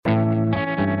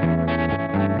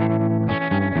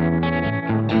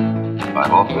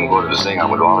I've often quoted as saying I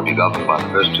would rather be governed by the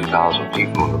first 2,000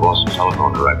 people in the Boston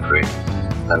Telephone Directory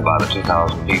than by the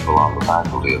 2,000 people on the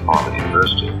faculty of Harvard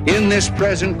University. In this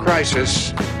present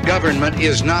crisis, government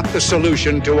is not the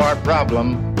solution to our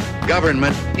problem.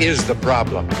 Government is the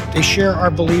problem. They share our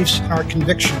beliefs, our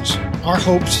convictions, our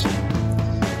hopes,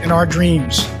 and our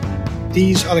dreams.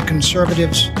 These are the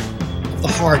conservatives of the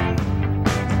heart.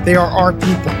 They are our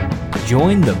people.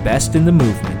 Join the best in the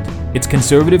movement. It's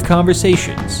Conservative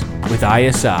Conversations with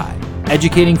ISI,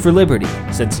 educating for liberty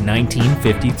since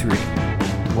 1953.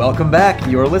 Welcome back.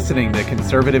 You're listening to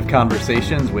Conservative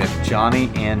Conversations with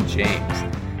Johnny and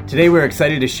James. Today we're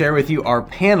excited to share with you our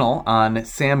panel on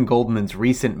Sam Goldman's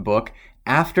recent book,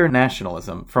 After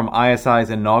Nationalism, from ISI's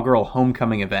inaugural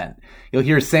homecoming event. You'll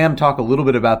hear Sam talk a little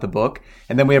bit about the book,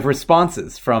 and then we have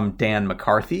responses from Dan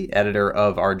McCarthy, editor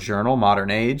of our journal,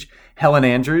 Modern Age, Helen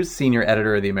Andrews, senior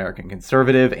editor of the American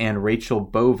Conservative, and Rachel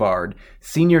Bovard,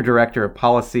 senior director of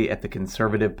policy at the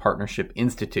Conservative Partnership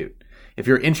Institute. If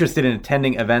you're interested in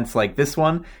attending events like this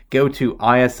one, go to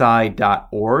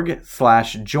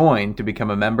isi.org/join to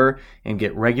become a member and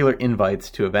get regular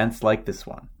invites to events like this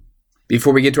one.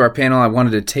 Before we get to our panel, I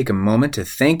wanted to take a moment to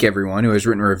thank everyone who has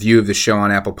written a review of the show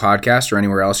on Apple Podcasts or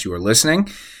anywhere else you are listening.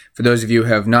 For those of you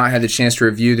who have not had the chance to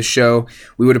review the show,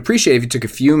 we would appreciate if you took a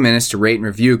few minutes to rate and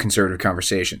review Conservative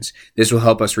Conversations. This will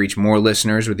help us reach more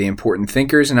listeners with the important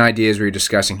thinkers and ideas we're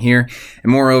discussing here.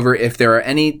 And moreover, if there are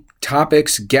any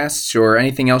topics, guests, or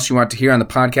anything else you want to hear on the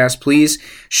podcast, please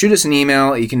shoot us an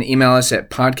email. You can email us at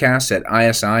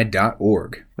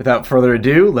podcast@isi.org. Without further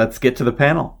ado, let's get to the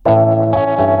panel.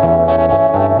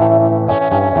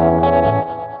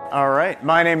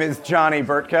 My name is Johnny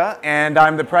Burtka, and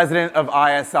I'm the president of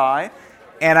ISI,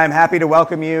 and I'm happy to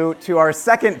welcome you to our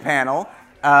second panel,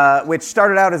 which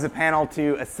started out as a panel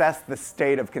to assess the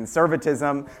state of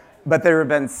conservatism, but there have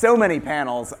been so many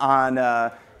panels on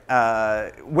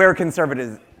where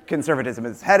conservatism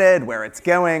is headed, where it's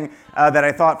going, that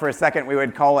I thought for a second we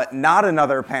would call it not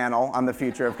another panel on the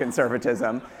future of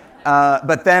conservatism.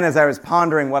 But then as I was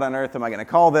pondering what on earth am I going to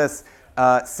call this,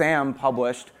 Sam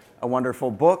published a wonderful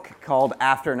book called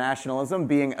After Nationalism,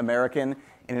 Being American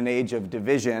in an Age of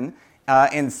Division.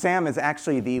 And Sam is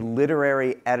actually the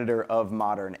literary editor of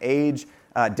Modern Age.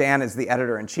 Dan is the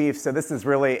editor-in-chief, so this is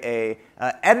really a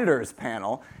editor's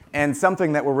panel. And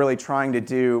something that we're really trying to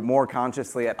do more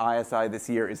consciously at ISI this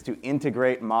year is to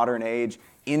integrate Modern Age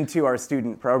into our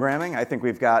student programming. I think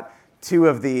we've got two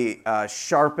of the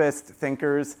sharpest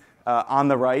thinkers on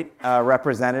the right,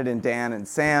 represented in Dan and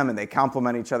Sam, and they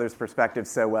complement each other's perspectives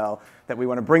so well that we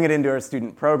want to bring it into our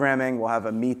student programming. We'll have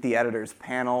a Meet the Editors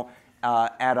panel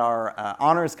at our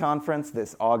honors conference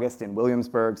this August in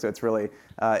Williamsburg, so it's really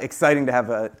exciting to have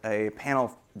a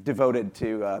panel devoted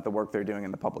to the work they're doing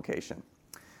in the publication.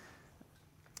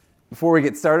 Before we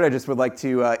get started, I just would like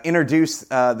to introduce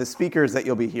the speakers that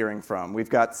you'll be hearing from. We've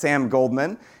got Sam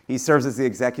Goldman. He serves as the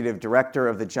executive director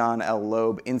of the John L.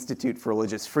 Loeb Institute for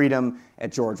Religious Freedom at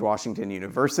George Washington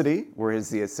University, where he's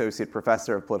the associate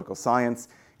professor of political science,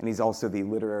 and he's also the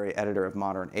literary editor of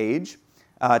Modern Age.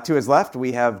 To his left,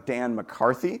 we have Dan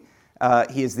McCarthy.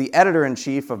 He is the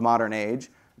editor-in-chief of Modern Age,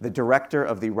 the director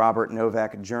of the Robert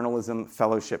Novak Journalism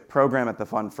Fellowship Program at the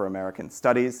Fund for American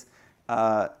Studies.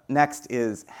 Next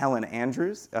is Helen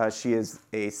Andrews. She is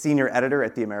a senior editor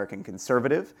at the American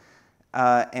Conservative.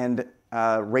 And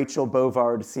Rachel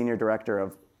Bovard, senior director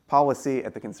of policy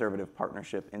at the Conservative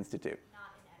Partnership Institute.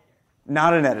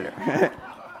 Not an editor.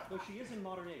 So she is in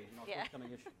Modern Age, not forthcoming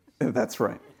issue. That's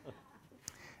right.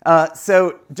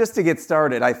 So just to get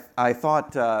started, I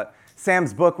thought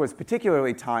Sam's book was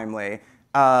particularly timely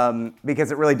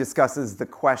because it really discusses the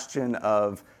question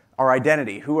of our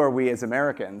identity. Who are we as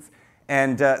Americans?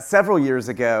 And several years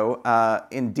ago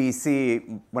in D.C.,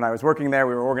 when I was working there,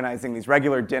 we were organizing these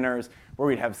regular dinners where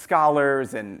we'd have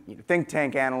scholars and think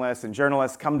tank analysts and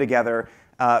journalists come together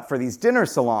for these dinner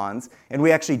salons. And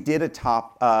we actually did a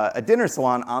dinner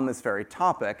salon on this very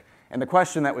topic. And the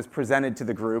question that was presented to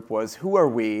the group was, who are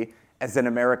we as an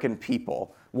American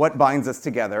people? What binds us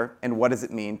together, and what does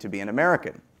it mean to be an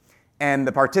American? And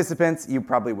the participants, you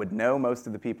probably would know most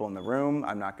of the people in the room.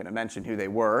 I'm not going to mention who they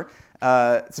were.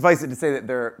 Suffice it to say that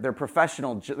their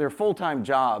professional, their full-time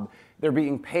job, they're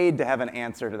being paid to have an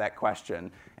answer to that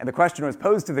question. And the question was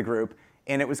posed to the group,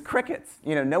 and it was crickets.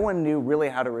 No one knew really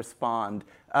how to respond.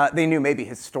 They knew maybe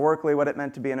historically what it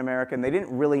meant to be an American. They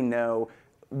didn't really know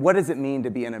what does it mean to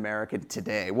be an American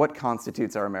today? What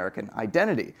constitutes our American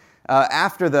identity?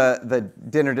 After the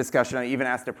dinner discussion, I even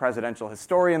asked a presidential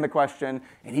historian the question,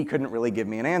 and he couldn't really give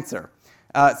me an answer.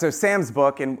 So Sam's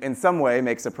book, in some way,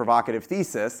 makes a provocative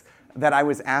thesis that I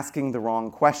was asking the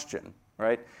wrong question.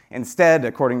 right? Instead,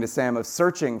 according to Sam, of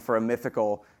searching for a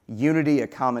mythical unity, a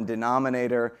common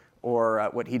denominator, or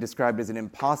what he described as an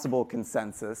impossible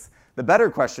consensus, the better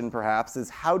question, perhaps, is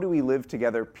how do we live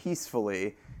together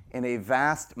peacefully in a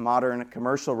vast, modern,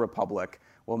 commercial republic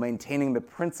while maintaining the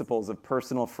principles of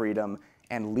personal freedom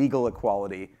and legal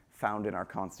equality found in our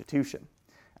Constitution?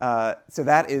 So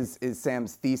that is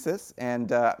Sam's thesis,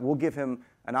 and we'll give him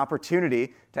an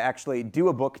opportunity to actually do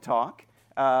a book talk,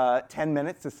 10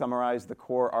 minutes to summarize the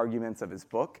core arguments of his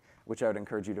book, which I would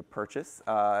encourage you to purchase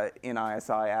in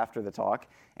ISI after the talk,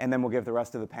 and then we'll give the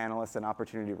rest of the panelists an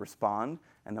opportunity to respond,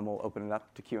 and then we'll open it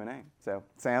up to Q&A. So,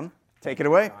 Sam, take it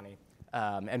away. Johnny.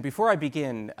 And before I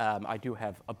begin, I do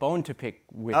have a bone to pick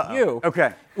with you,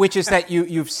 Okay. which is that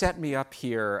you've set me up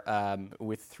here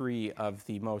with three of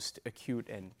the most acute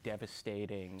and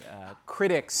devastating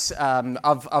critics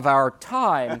of our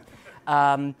time,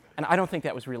 and I don't think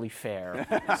that was really fair.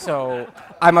 So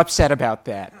I'm upset about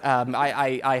that.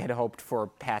 I had hoped for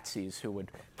patsies who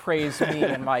would praise me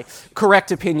and my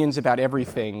correct opinions about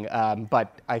everything,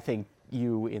 but I think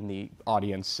you in the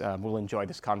audience will enjoy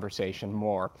this conversation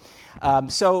more.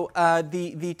 So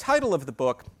the title of the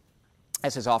book,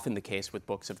 as is often the case with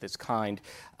books of this kind,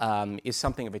 is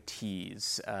something of a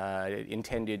tease,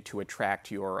 intended to attract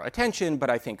your attention, but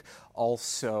I think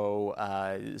also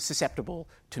susceptible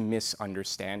to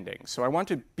misunderstanding. So I want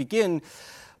to begin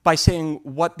by saying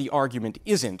what the argument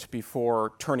isn't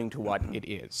before turning to what it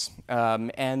is.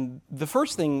 And the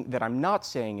first thing that I'm not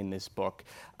saying in this book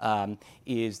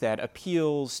is that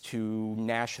appeals to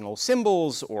national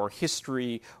symbols or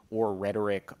history or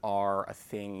rhetoric are a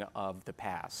thing of the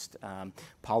past.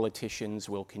 Politicians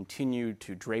will continue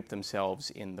to drape themselves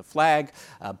in the flag,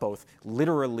 both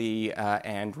literally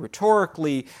and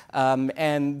rhetorically,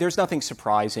 and there's nothing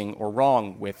surprising or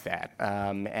wrong with that.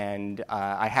 And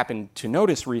I happened to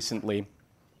notice recently,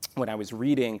 when I was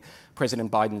reading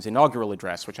President Biden's inaugural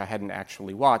address, which I hadn't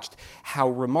actually watched, how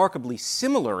remarkably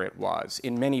similar it was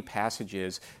in many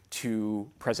passages to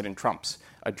President Trump's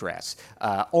address,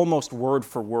 almost word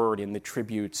for word in the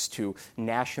tributes to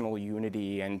national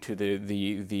unity and to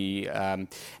the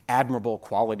admirable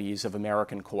qualities of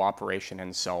American cooperation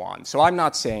and so on. So I'm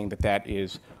not saying that that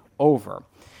is over.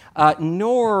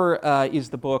 Nor is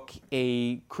the book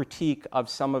a critique of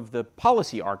some of the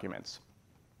policy arguments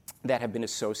that have been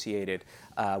associated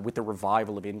with the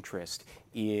revival of interest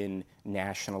in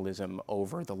nationalism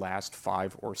over the last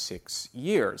 5 or 6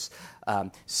 years.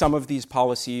 Some of these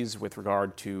policies with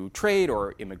regard to trade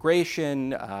or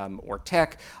immigration or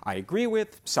tech I agree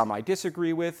with, some I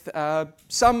disagree with,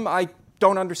 some I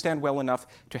don't understand well enough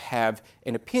to have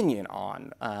an opinion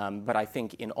on. But I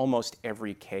think in almost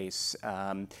every case,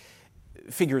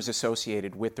 figures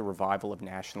associated with the revival of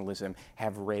nationalism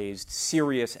have raised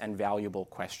serious and valuable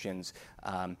questions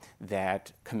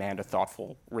that command a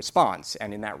thoughtful response.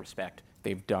 And in that respect,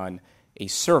 they've done a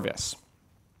service.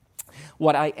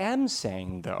 What I am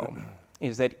saying, though,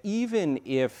 is that even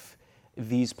if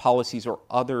these policies or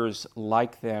others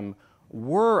like them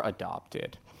were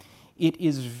adopted, it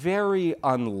is very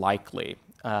unlikely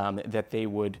that they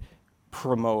would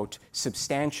promote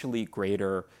substantially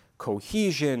greater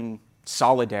cohesion,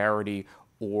 solidarity,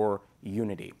 or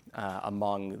unity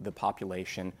among the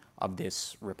population of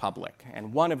this republic.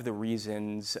 And one of the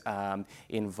reasons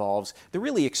involves the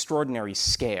really extraordinary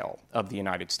scale of the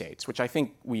United States, which I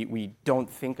think we don't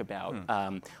think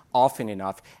about often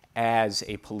enough as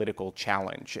a political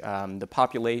challenge. The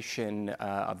population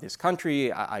of this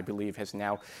country, I believe, has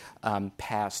now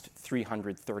passed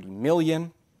 330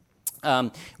 million.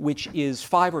 Which is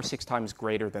 5 or 6 times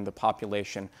greater than the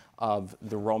population of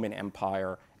the Roman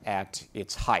Empire at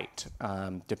its height,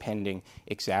 depending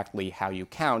exactly how you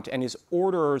count, and is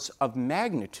orders of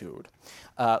magnitude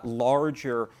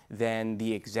larger than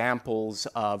the examples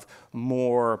of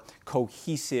more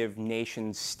cohesive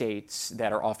nation states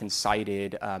that are often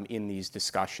cited in these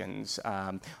discussions.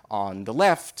 On the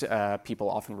left,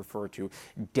 people often refer to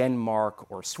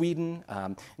Denmark or Sweden.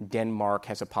 Denmark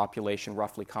has a population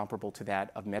roughly comparable to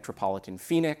that of metropolitan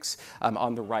Phoenix.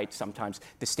 On the right, sometimes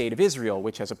the state of Israel,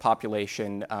 which has a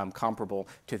population comparable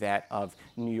to that of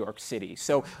New York City.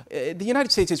 So the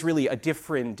United States is really a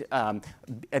different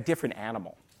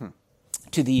animal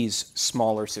to these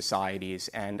smaller societies,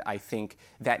 and I think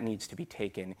that needs to be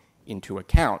taken into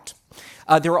account.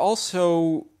 There are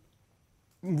also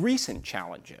recent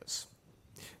challenges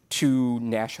to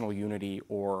national unity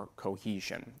or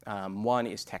cohesion. One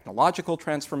is technological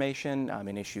transformation,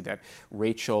 an issue that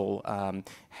Rachel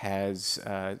has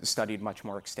studied much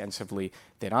more extensively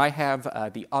than I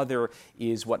have. The other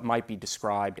is what might be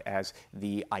described as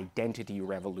the identity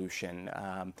revolution,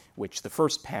 which the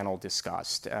first panel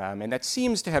discussed. And that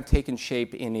seems to have taken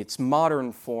shape in its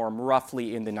modern form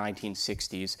roughly in the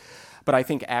 1960s, but I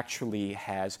think actually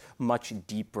has much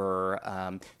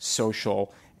deeper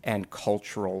social and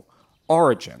cultural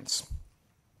origins.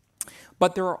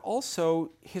 But there are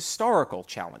also historical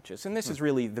challenges, and this is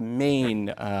really the main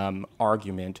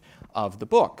argument of the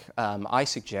book. I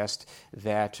suggest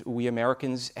that we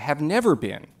Americans have never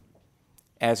been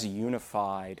as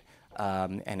unified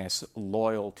and as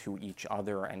loyal to each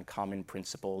other and common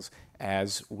principles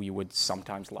as we would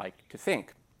sometimes like to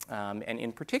think. And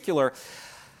in particular,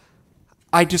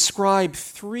 I describe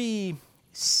three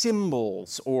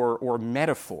symbols or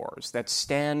metaphors that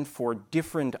stand for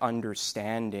different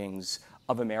understandings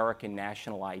of American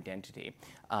national identity,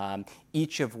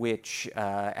 each of which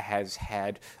has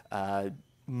had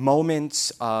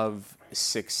moments of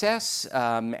success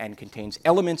and contains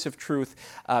elements of truth,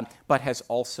 but has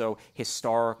also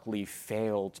historically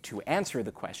failed to answer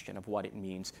the question of what it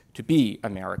means to be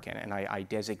American. And I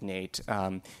designate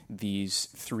these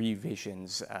three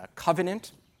visions: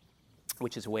 covenant,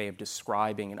 which is a way of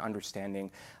describing and understanding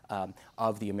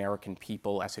of the American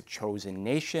people as a chosen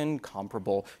nation,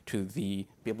 comparable to the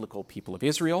biblical people of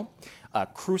Israel;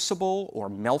 crucible or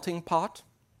melting pot,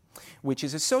 which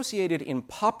is associated in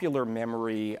popular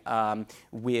memory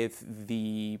with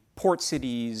the port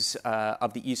cities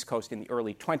of the East Coast in the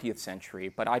early 20th century,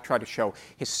 but I try to show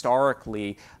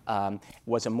historically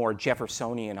was a more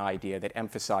Jeffersonian idea that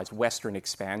emphasized Western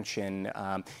expansion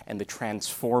and the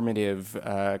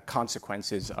transformative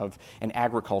consequences of an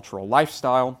agricultural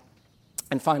lifestyle.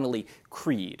 And finally,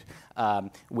 creed,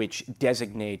 which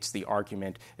designates the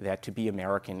argument that to be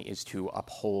American is to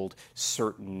uphold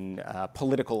certain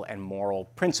political and moral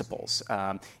principles,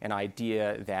 an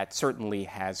idea that certainly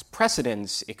has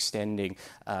precedence extending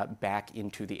back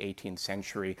into the 18th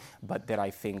century, but that I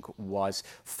think was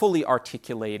fully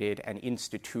articulated and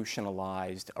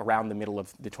institutionalized around the middle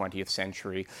of the 20th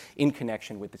century in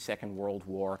connection with the Second World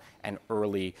War and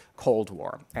early Cold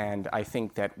War. And I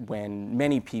think that when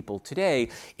many people today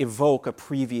evoke a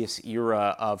previous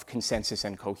era of consensus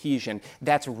and cohesion,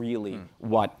 that's really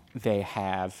what they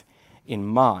have in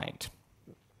mind.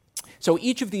 So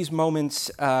each of these moments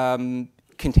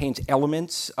contains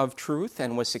elements of truth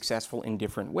and was successful in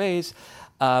different ways,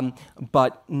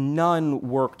 but none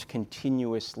worked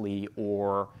continuously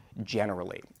or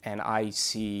generally. And I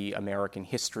see American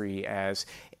history as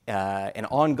an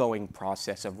ongoing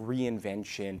process of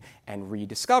reinvention and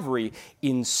rediscovery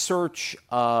in search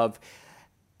of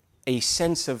a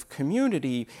sense of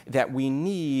community that we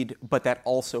need, but that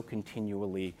also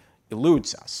continually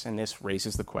eludes us. And this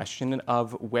raises the question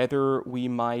of whether we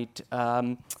might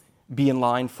be in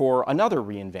line for another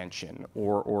reinvention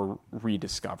or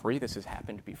rediscovery. This has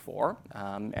happened before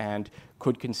and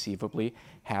could conceivably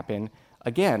happen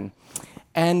again.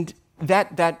 And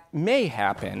that may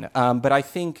happen, but I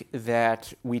think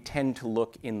that we tend to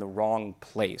look in the wrong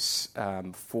place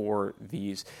for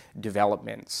these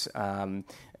developments.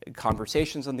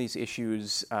 Conversations on these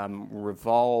issues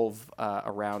revolve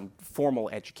around formal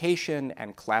education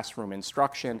and classroom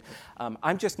instruction.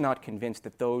 I'm just not convinced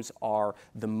that those are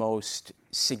the most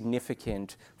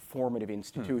significant formative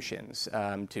institutions,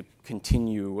 to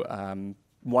continue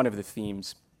one of the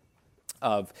themes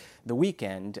of the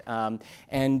weekend.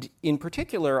 And in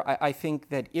particular, I think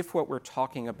that if what we're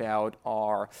talking about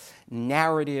are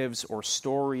narratives or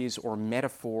stories or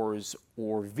metaphors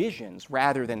or visions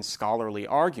rather than scholarly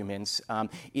arguments,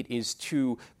 it is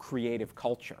to creative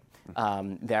culture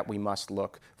that we must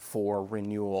look for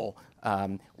renewal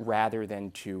rather than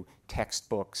to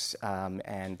textbooks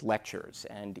and lectures.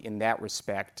 And in that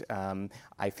respect,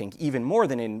 I think even more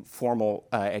than in formal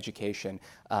education,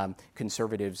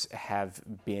 conservatives have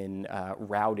been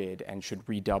routed and should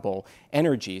redouble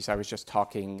energies. I was just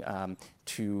talking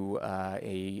to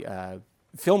a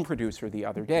film producer the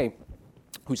other day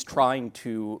who's trying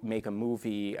to make a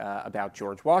movie about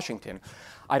George Washington.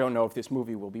 I don't know if this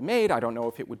movie will be made. I don't know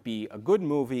if it would be a good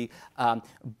movie,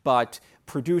 but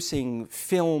producing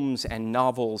films and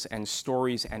novels and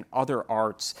stories and other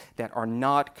arts that are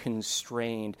not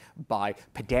constrained by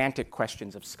pedantic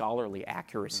questions of scholarly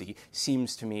accuracy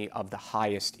seems to me of the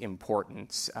highest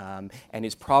importance and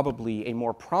is probably a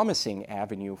more promising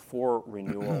avenue for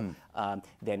renewal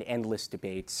than endless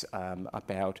debates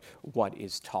about what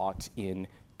is taught in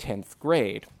 10th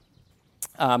grade.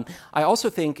 I also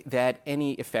think that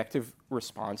any effective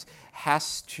response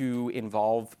has to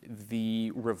involve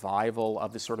the revival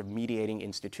of the sort of mediating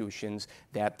institutions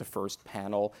that the first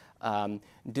panel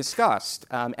discussed.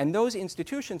 And those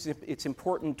institutions, it's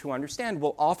important to understand,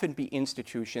 will often be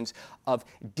institutions of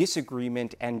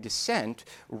disagreement and dissent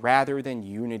rather than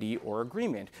unity or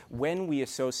agreement. When we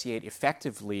associate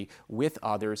effectively with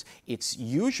others, it's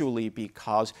usually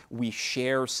because we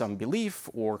share some belief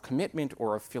or commitment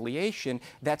or affiliation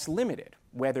that's limited,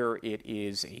 whether it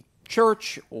is a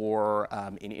church or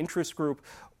an interest group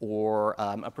or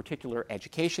a particular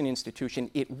education institution.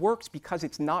 It works because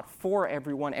it's not for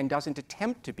everyone and doesn't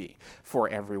attempt to be for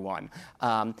everyone.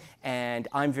 And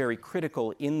I'm very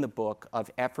critical in the book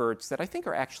of efforts that I think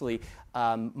are actually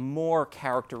more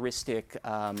characteristic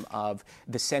of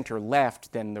the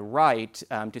center-left than the right,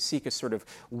 to seek a sort of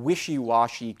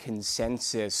wishy-washy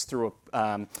consensus through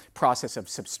a process of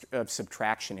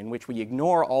subtraction in which we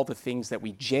ignore all the things that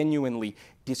we genuinely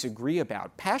disagree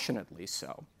about, passionately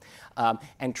so,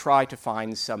 and try to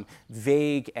find some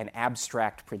vague and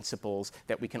abstract principles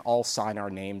that we can all sign our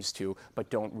names to but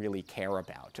don't really care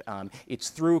about. It's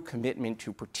through commitment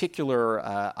to particular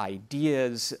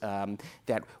ideas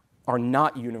that are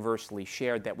not universally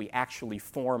shared that we actually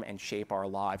form and shape our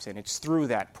lives. And it's through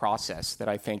that process that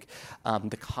I think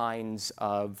the kinds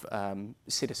of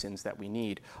citizens that we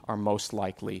need are most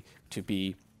likely to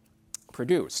be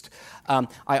produced.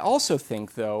 I also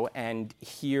think, though, and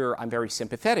here I'm very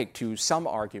sympathetic to some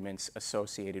arguments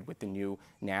associated with the new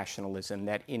nationalism,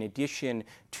 that in addition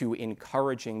to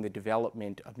encouraging the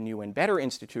development of new and better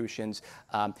institutions,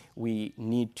 we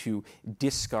need to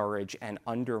discourage and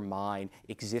undermine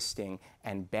existing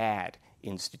and bad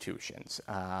institutions.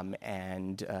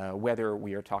 And whether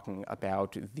we are talking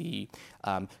about the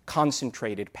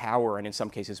concentrated power and in some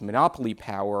cases monopoly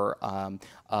power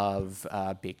of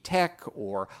big tech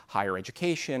or higher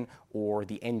education or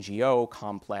the NGO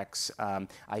complex,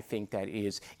 I think that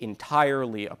is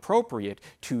entirely appropriate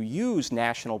to use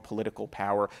national political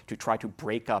power to try to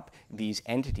break up these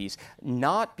entities,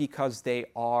 not because they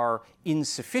are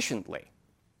insufficiently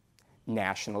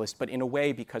nationalist, but in a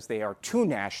way because they are too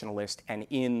nationalist and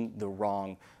in the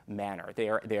wrong manner. They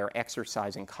are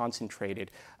exercising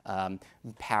concentrated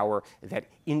power that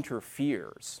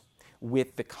interferes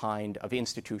with the kind of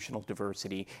institutional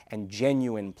diversity and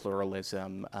genuine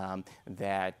pluralism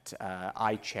that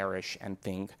I cherish and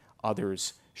think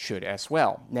others should as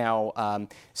well. Now,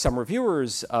 some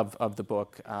reviewers of the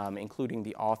book, including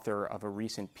the author of a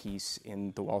recent piece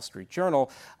in the Wall Street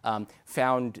Journal,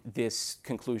 found this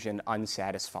conclusion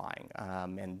unsatisfying,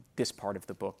 and this part of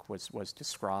the book was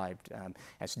described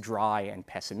as dry and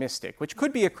pessimistic, which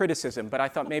could be a criticism, but I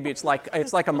thought maybe it's like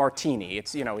a martini.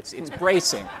 It's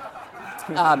bracing.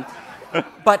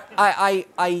 But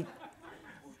I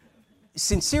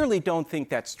sincerely don't think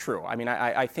that's true. I mean,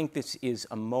 I think this is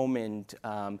a moment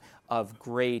of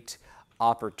great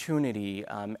opportunity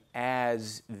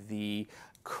as the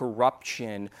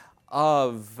corruption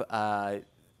of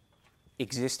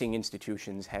existing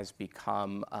institutions has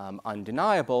become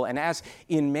undeniable, and as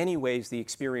in many ways the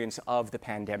experience of the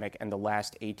pandemic and the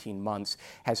last 18 months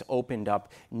has opened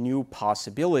up new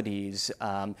possibilities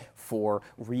for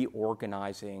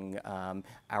reorganizing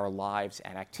our lives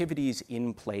and activities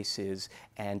in places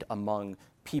and among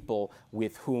people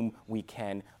with whom we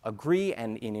can agree,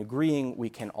 and in agreeing we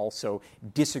can also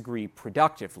disagree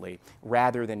productively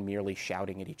rather than merely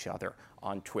shouting at each other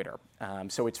on Twitter.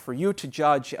 So it's for you to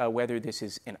judge whether this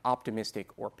is an optimistic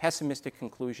or pessimistic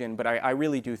conclusion, but I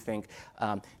really do think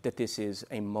that this is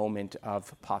a moment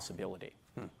of possibility.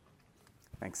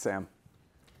 Thanks, Sam.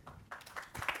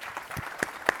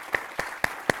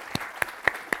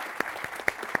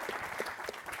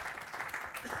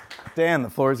 Dan, the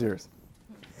floor is yours.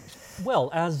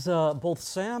 Well, as both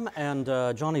Sam and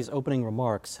Johnny's opening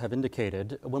remarks have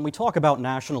indicated, when we talk about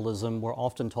nationalism, we're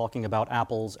often talking about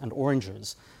apples and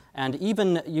oranges. And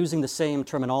even using the same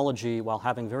terminology while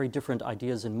having very different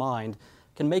ideas in mind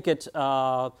can make it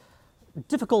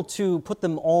difficult to put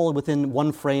them all within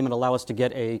one frame and allow us to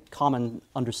get a common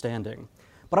understanding.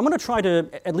 But I'm going to try to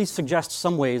at least suggest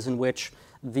some ways in which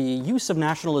the use of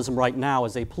nationalism right now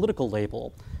as a political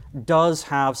label does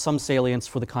have some salience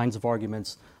for the kinds of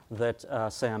arguments that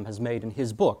Sam has made in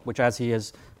his book, which, as he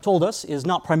has told us, is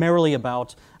not primarily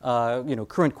about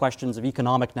current questions of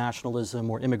economic nationalism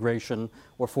or immigration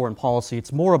or foreign policy.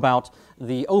 It's more about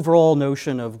the overall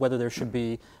notion of whether there should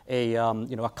be a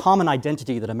common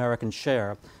identity that Americans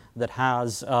share that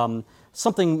has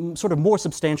something sort of more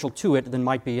substantial to it than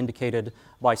might be indicated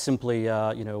by simply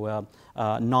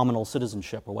nominal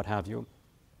citizenship or what have you.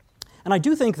 And I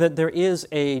do think that there is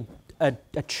a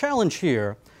a challenge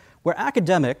here where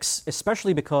academics,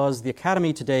 especially because the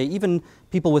academy today, even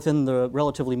people within the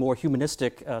relatively more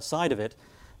humanistic side of it,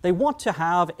 they want to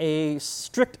have a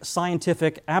strict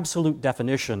scientific absolute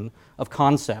definition of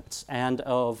concepts and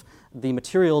of the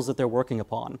materials that they're working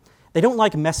upon. They don't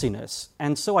like messiness.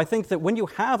 And so I think that when you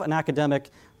have an academic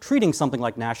treating something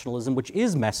like nationalism, which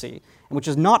is messy and which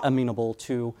is not amenable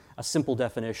to a simple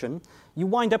definition, you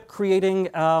wind up creating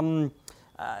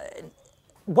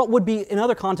what would be in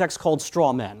other contexts called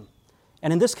straw men.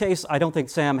 And in this case, I don't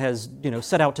think Sam has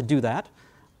set out to do that,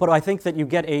 but I think that you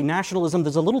get a nationalism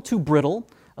that's a little too brittle,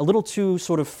 a little too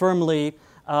sort of firmly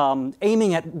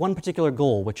aiming at one particular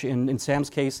goal, which in Sam's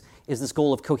case is this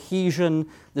goal of cohesion,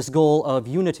 this goal of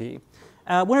unity.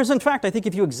 Whereas in fact, I think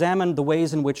if you examine the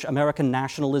ways in which American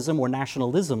nationalism or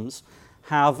nationalisms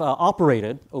have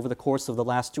operated over the course of the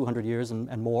last 200 years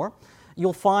and more,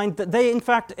 you'll find that they in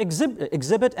fact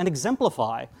exhibit and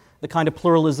exemplify the kind of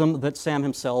pluralism that Sam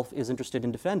himself is interested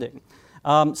in defending.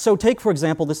 So take, for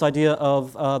example, this idea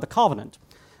of the Covenant.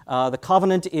 The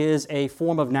Covenant is a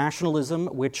form of nationalism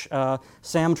which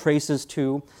Sam traces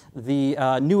to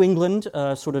the New England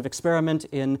sort of experiment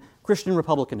in Christian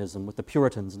republicanism with the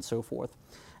Puritans and so forth.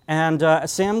 And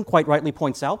Sam quite rightly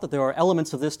points out that there are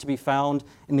elements of this to be found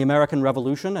in the American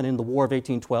Revolution and in the War of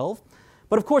 1812.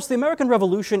 But of course, the American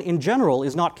Revolution in general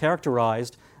is not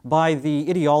characterized by the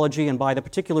ideology and by the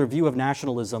particular view of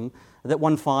nationalism that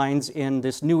one finds in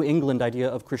this New England idea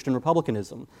of Christian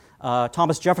republicanism.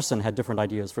 Thomas Jefferson had different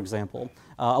ideas, for example.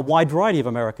 A wide variety of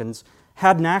Americans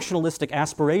had nationalistic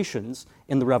aspirations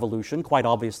in the Revolution. Quite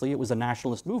obviously, it was a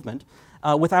nationalist movement,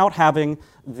 without having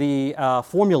the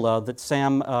formula that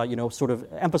Sam sort of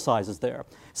emphasizes there.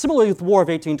 Similarly with the War of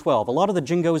 1812, a lot of the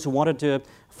Jingos who wanted to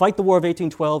fight the War of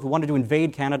 1812, who wanted to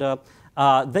invade Canada,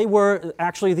 they were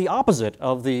actually the opposite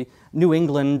of the New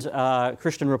England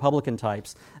Christian Republican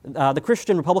types. The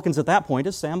Christian Republicans at that point,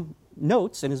 as Sam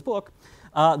notes in his book,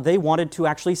 they wanted to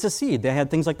actually secede. They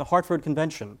had things like the Hartford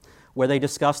Convention, where they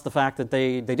discussed the fact that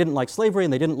they didn't like slavery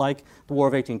and they didn't like the War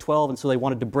of 1812, and so they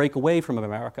wanted to break away from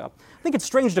America. I think it's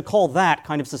strange to call that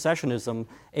kind of secessionism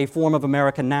a form of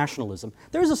American nationalism.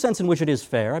 There is a sense in which it is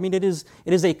fair. I mean, it is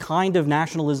a kind of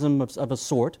nationalism of a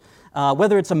sort.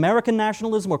 Whether it's American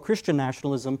nationalism or Christian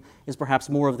nationalism is perhaps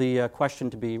more of the question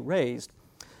to be raised.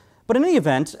 But in any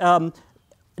event,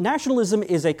 nationalism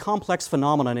is a complex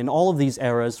phenomenon in all of these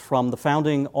eras from the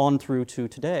founding on through to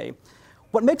today.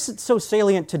 What makes it so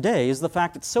salient today is the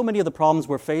fact that so many of the problems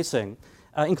we're facing,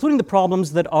 including the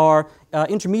problems that our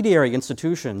intermediary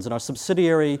institutions and our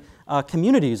subsidiary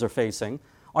communities are facing,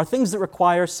 are things that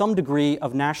require some degree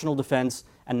of national defense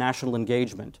and national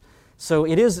engagement. So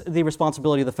it is the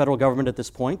responsibility of the federal government at this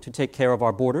point to take care of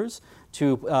our borders,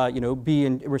 to be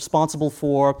responsible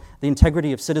for the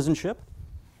integrity of citizenship.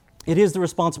 It is the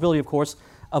responsibility, of course,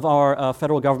 of our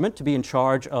federal government to be in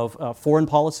charge of foreign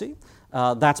policy.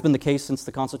 That's been the case since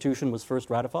the Constitution was first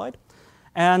ratified.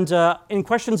 And in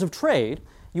questions of trade,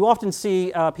 you often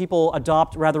see people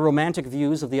adopt rather romantic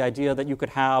views of the idea that you could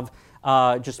have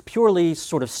just purely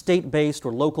sort of state-based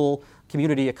or local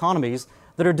community economies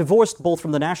that are divorced both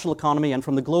from the national economy and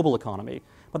from the global economy.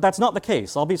 But that's not the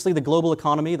case. Obviously, the global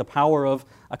economy, the power of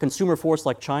a consumer force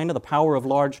like China, the power of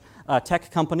large tech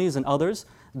companies and others,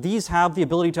 these have the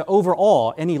ability to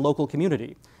overawe any local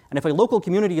community. And if a local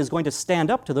community is going to stand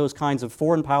up to those kinds of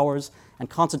foreign powers and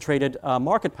concentrated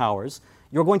market powers,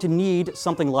 you're going to need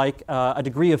something like a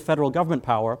degree of federal government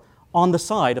power on the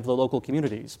side of the local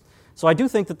communities. So I do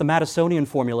think that the Madisonian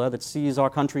formula that sees our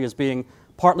country as being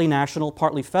partly national,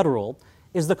 partly federal,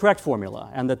 is the correct formula,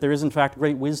 and that there is in fact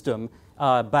great wisdom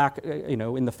back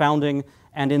in the founding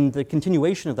and in the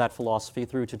continuation of that philosophy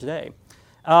through to today.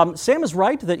 Sam is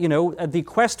right that the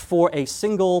quest for a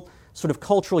single sort of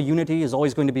cultural unity is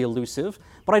always going to be elusive,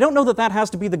 but I don't know that that has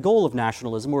to be the goal of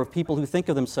nationalism or of people who think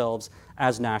of themselves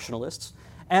as nationalists.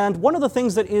 And one of the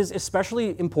things that is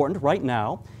especially important right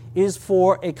now is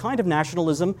for a kind of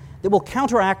nationalism that will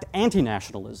counteract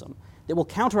anti-nationalism, that will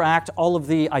counteract all of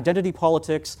the identity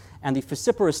politics and the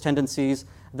vociferous tendencies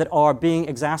that are being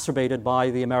exacerbated by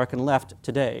the American left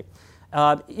today.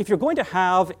 If you're going to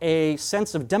have a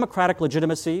sense of democratic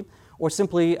legitimacy or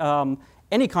simply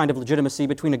any kind of legitimacy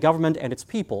between a government and its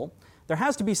people, there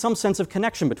has to be some sense of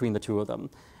connection between the two of them.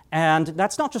 And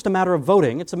that's not just a matter of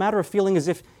voting, it's a matter of feeling as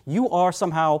if you are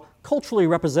somehow culturally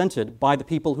represented by the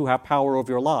people who have power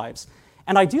over your lives.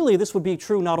 And ideally, this would be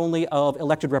true not only of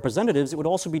elected representatives, it would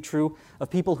also be true of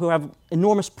people who have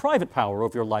enormous private power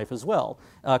over your life as well.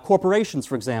 Corporations,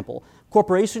 for example.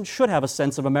 Corporations should have a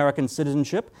sense of American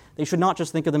citizenship. They should not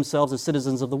just think of themselves as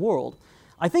citizens of the world.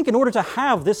 I think in order to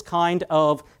have this kind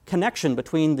of connection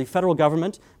between the federal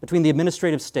government, between the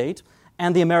administrative state,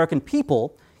 and the American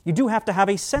people, you do have to have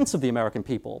a sense of the American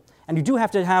people. And you do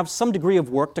have to have some degree of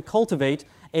work to cultivate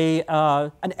a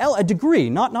degree,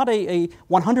 not a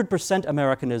 100%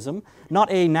 Americanism,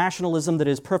 not a nationalism that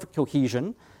is perfect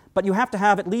cohesion, but you have to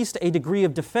have at least a degree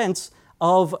of defense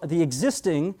of the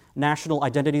existing national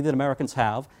identity that Americans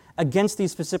have against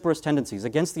these vociferous tendencies,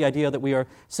 against the idea that we are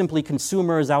simply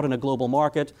consumers out in a global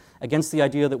market, against the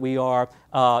idea that we are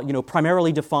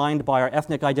primarily defined by our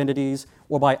ethnic identities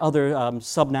or by other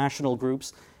subnational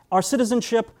groups. Our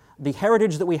citizenship, the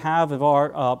heritage that we have of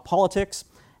our politics,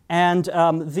 and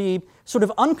the sort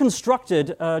of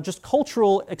unconstructed, just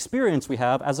cultural experience we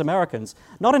have as Americans.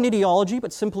 Not an ideology,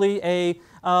 but simply a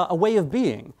way of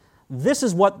being. This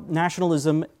is what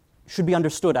nationalism should be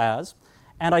understood as,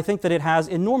 and I think that it has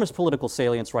enormous political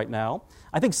salience right now.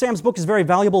 I think Sam's book is very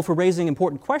valuable for raising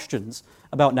important questions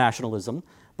about nationalism,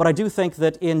 but I do think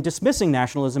that in dismissing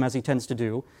nationalism, as he tends to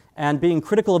do, and being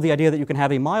critical of the idea that you can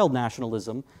have a mild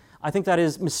nationalism, I think that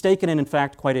is mistaken and, in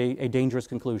fact, quite a dangerous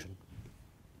conclusion.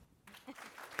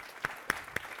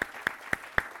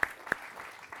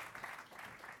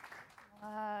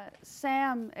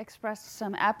 Sam expressed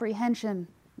some apprehension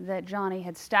that Johnny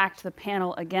had stacked the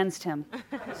panel against him.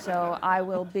 So I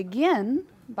will begin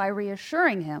by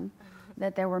reassuring him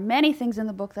that there were many things in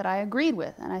the book that I agreed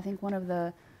with. And I think one of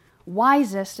the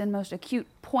wisest and most acute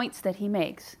points that he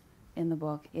makes in the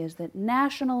book is that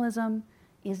nationalism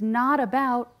is not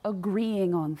about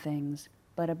agreeing on things,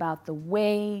 but about the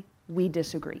way we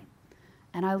disagree.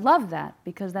 And I love that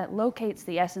because that locates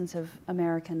the essence of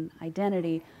American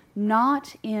identity,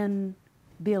 not in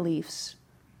beliefs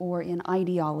or in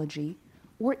ideology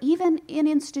or even in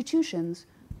institutions,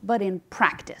 but in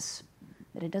practice.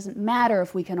 That it doesn't matter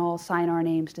if we can all sign our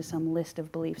names to some list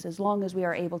of beliefs, as long as we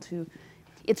are able to.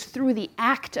 It's through the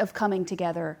act of coming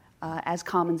together as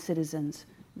common citizens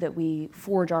that we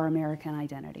forge our American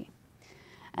identity.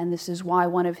 And this is why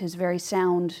one of his very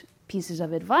sound pieces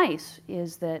of advice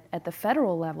is that at the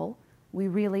federal level, we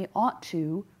really ought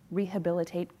to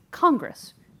rehabilitate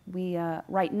Congress. We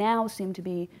right now seem to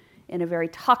be in a very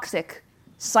toxic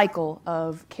cycle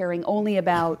of caring only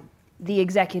about the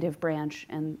executive branch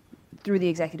and through the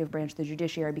executive branch, the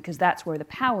judiciary, because that's where the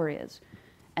power is.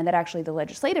 And that actually the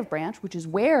legislative branch, which is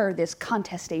where this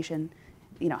contestation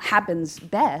happens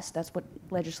best, that's what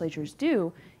legislatures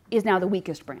do, is now the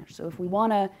weakest branch. So if we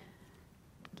want to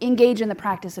engage in the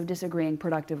practice of disagreeing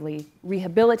productively,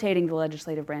 rehabilitating the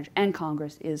legislative branch and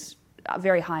Congress is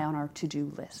very high on our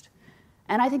to-do list.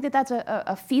 And I think that that's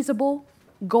a feasible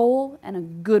goal and a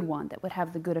good one that would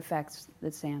have the good effects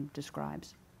that Sam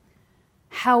describes.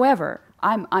 However,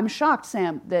 I'm shocked,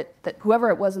 Sam, that whoever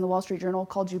it was in the Wall Street Journal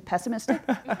called you pessimistic,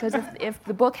 because if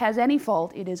the book has any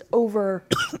fault, it is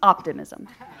over-optimism.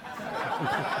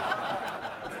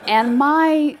 And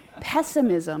my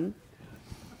pessimism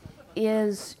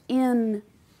is in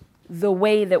the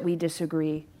way that we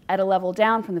disagree at a level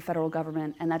down from the federal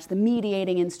government, and that's the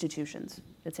mediating institutions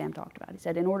that Sam talked about. He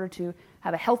said in order to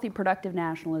have a healthy, productive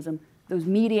nationalism, those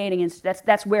mediating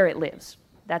that's where it lives.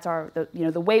 That's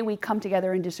the way we come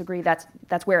together and disagree. That's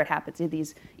where it happens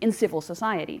in civil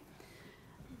society.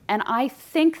 And I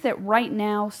think that right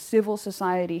now civil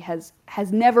society has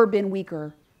never been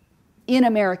weaker in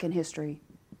American history.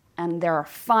 And there are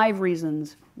 5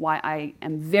 reasons why I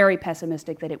am very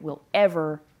pessimistic that it will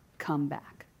ever come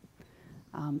back.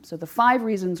 So the 5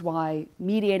 reasons why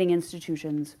mediating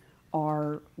institutions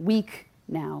are weak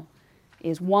now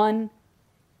is 1,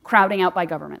 crowding out by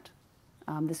government.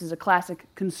 This is a classic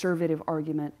conservative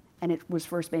argument, and it was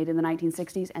first made in the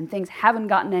 1960s, and things haven't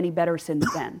gotten any better since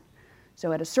then.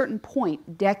 So at a certain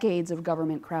point, decades of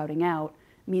government crowding out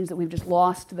means that we've just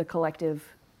lost the collective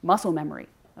muscle memory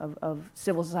of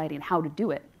civil society and how to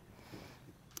do it.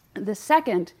 The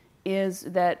second is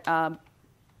that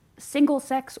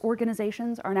single-sex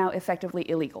organizations are now effectively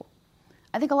illegal.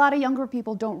 I think a lot of younger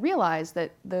people don't realize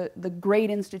that the great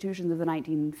institutions of the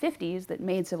 1950s that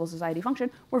made civil society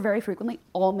function were very frequently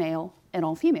all male and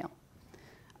all female.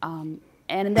 And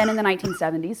then in the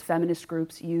 1970s, feminist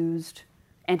groups used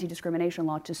anti-discrimination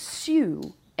law to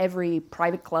sue every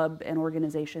private club and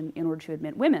organization in order to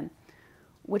admit women,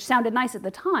 which sounded nice at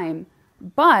the time,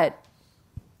 but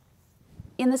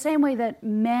in the same way that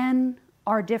men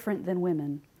are different than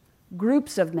women,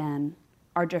 groups of men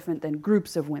are different than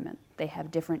groups of women. They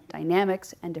have different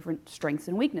dynamics and different strengths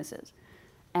and weaknesses.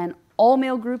 And all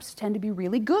male groups tend to be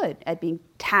really good at being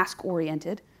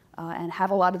task-oriented and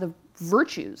have a lot of the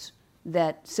virtues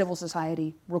that civil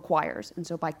society requires. And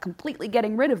so by completely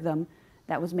getting rid of them,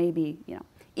 that was maybe,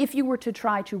 if you were to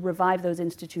try to revive those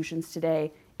institutions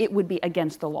today, it would be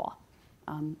against the law.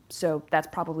 So that's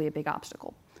probably a big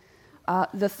obstacle.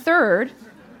 The third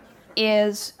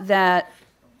is that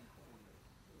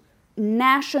the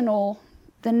national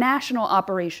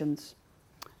operations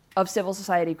of civil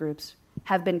society groups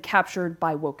have been captured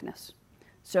by wokeness.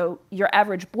 So your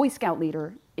average Boy Scout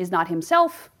leader is not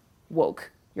himself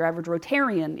woke. Your average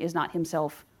Rotarian is not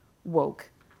himself woke.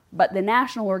 But the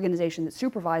national organization that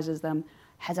supervises them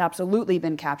has absolutely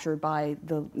been captured by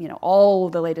all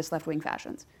the latest left-wing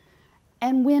fashions.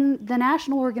 And when the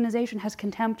national organization has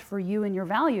contempt for you and your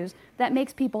values, that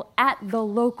makes people at the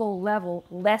local level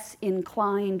less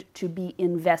inclined to be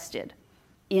invested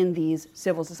in these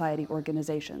civil society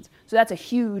organizations. So that's a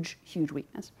huge, huge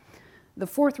weakness. The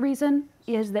fourth reason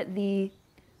is that the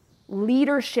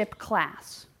leadership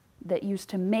class that used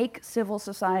to make civil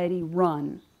society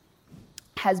run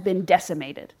has been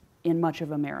decimated in much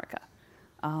of America.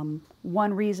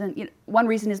 One reason is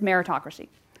meritocracy.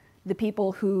 The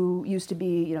people who used to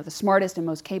be, the smartest and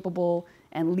most capable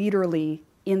and leaderly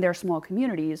in their small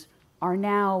communities are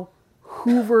now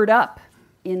hoovered up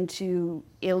into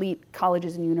elite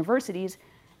colleges and universities,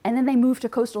 and then they move to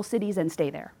coastal cities and stay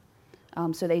there.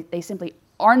 So they simply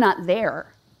are not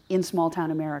there in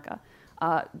small-town America.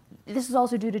 This is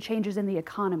also due to changes in the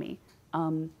economy.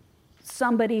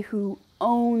 Somebody who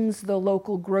owns the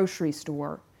local grocery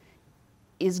store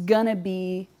is going to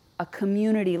be a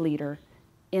community leader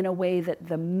in a way that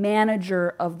the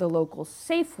manager of the local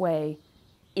Safeway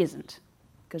isn't.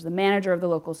 Because the manager of the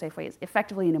local Safeway is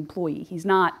effectively an employee. He's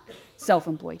not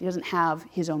self-employed. He doesn't have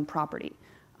his own property.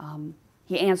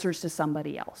 He answers to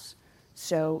somebody else.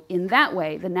 So in that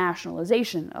way, the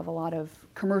nationalization of a lot of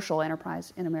commercial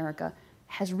enterprise in America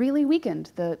has really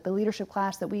weakened the leadership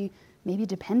class that we maybe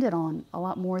depended on a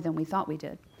lot more than we thought we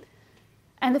did.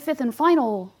 And the fifth and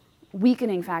final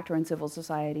weakening factor in civil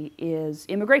society is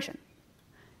immigration.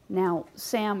 Now,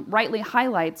 Sam rightly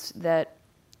highlights that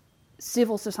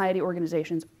civil society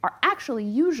organizations are actually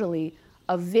usually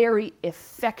a very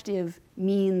effective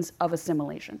means of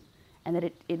assimilation, and that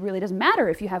it really doesn't matter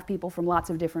if you have people from lots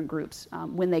of different groups.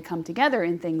 When they come together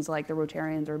in things like the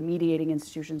Rotarians or mediating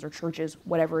institutions or churches,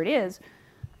 whatever it is,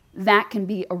 that can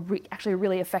be actually a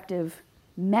really effective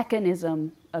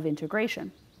mechanism of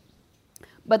integration.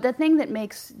 But the thing that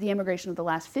makes the immigration of the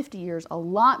last 50 years a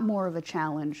lot more of a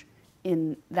challenge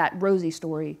in that rosy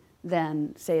story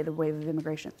than, say, the wave of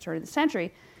immigration at the start of the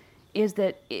century, is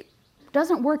that it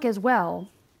doesn't work as well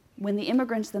when the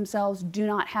immigrants themselves do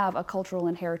not have a cultural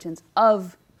inheritance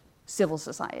of civil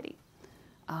society.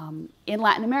 In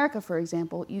Latin America, for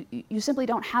example, you simply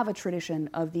don't have a tradition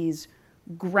of these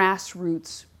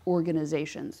grassroots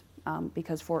organizations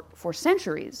because for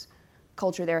centuries,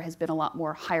 culture there has been a lot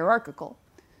more hierarchical.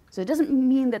 So it doesn't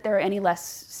mean that they're any less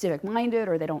civic-minded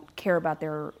or they don't care about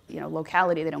their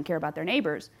locality, they don't care about their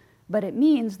neighbors, but it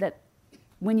means that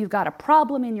when you've got a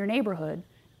problem in your neighborhood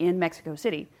in Mexico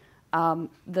City,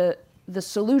 the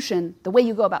solution, the way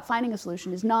you go about finding a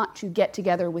solution is not to get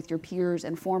together with your peers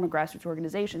and form a grassroots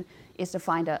organization, is to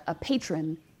find a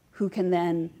patron who can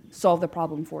then solve the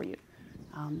problem for you.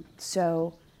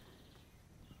 So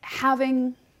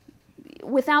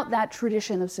without that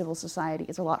tradition of civil society,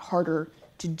 it's a lot harder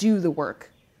to do the work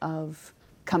of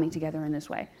coming together in this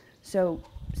way. So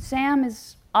Sam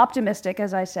is optimistic,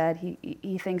 as I said.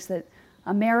 He thinks that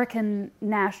American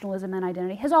nationalism and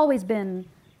identity has always been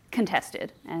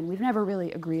contested, and we've never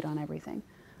really agreed on everything.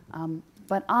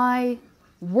 But I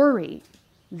worry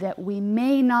that we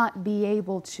may not be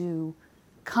able to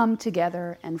come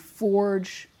together and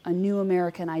forge a new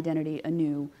American identity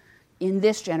anew in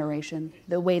this generation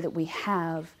the way that we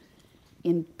have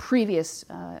in previous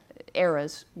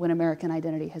eras when American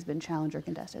identity has been challenged or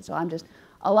contested. So I'm just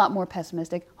a lot more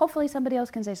pessimistic. Hopefully somebody else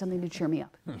can say something to cheer me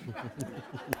up.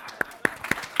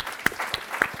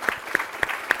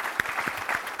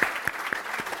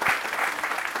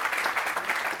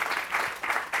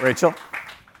 Rachel?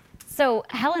 So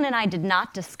Helen and I did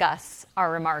not discuss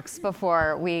our remarks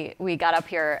before we got up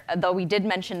here, though we did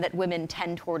mention that women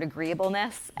tend toward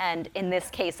agreeableness, and in this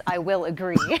case I will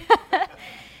agree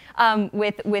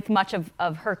with much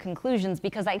of her conclusions,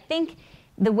 because I think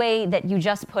the way that you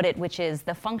just put it, which is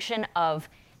the function of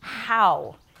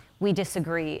how we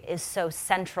disagree, is so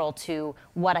central to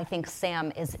what I think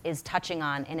Sam is touching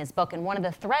on in his book. And one of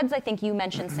the threads I think you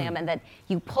mentioned, Sam, and that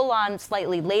you pull on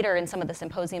slightly later in some of the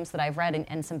symposiums that I've read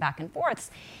and some back and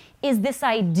forths, is this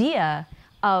idea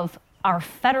of our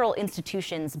federal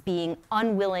institutions being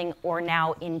unwilling or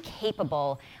now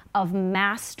incapable of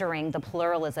mastering the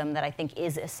pluralism that I think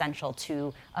is essential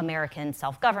to American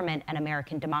self-government and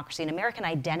American democracy and American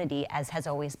identity, as has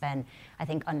always been, I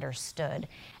think, understood.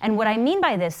 And what I mean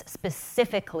by this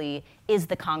specifically is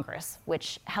the Congress,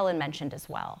 which Helen mentioned as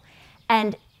well.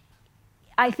 And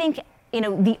I think,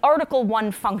 the Article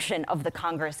 1 function of the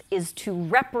Congress is to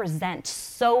represent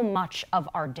so much of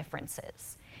our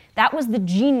differences. That was the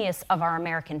genius of our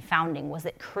American founding, was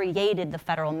it created the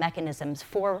federal mechanisms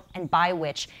for and by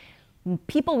which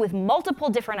people with multiple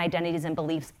different identities and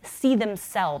beliefs see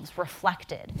themselves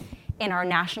reflected in our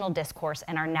national discourse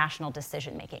and our national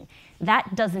decision-making.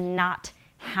 That does not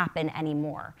happen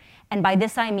anymore. And by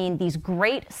this I mean these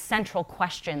great central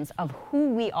questions of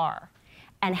who we are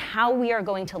and how we are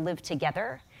going to live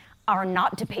together are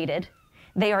not debated,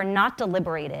 they are not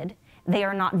deliberated, they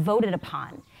are not voted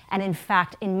upon. And in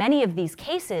fact, in many of these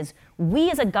cases,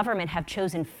 we as a government have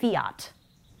chosen fiat.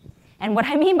 And what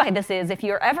I mean by this is, if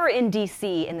you're ever in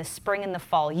DC in the spring and the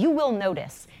fall, you will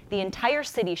notice the entire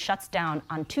city shuts down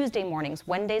on Tuesday mornings,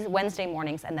 Wednesday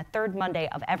mornings, and the third Monday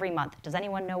of every month. Does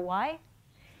anyone know why?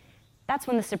 That's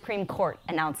when the Supreme Court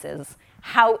announces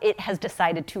how it has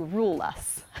decided to rule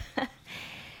us.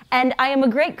 And I am a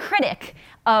great critic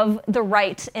of the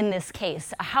right in this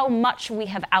case, how much we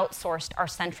have outsourced our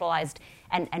centralized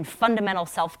and fundamental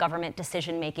self-government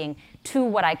decision-making to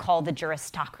what I call the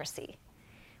juristocracy,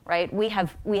 right? We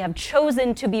have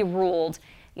chosen to be ruled,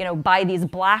 by these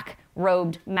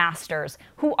black-robed masters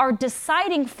who are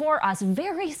deciding for us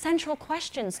very central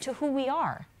questions to who we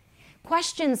are.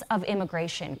 Questions of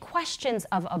immigration, questions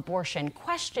of abortion,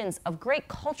 questions of great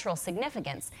cultural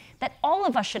significance that all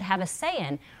of us should have a say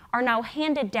in are now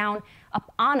handed down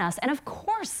upon us. And of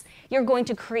course, you're going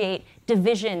to create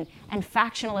division and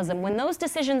factionalism when those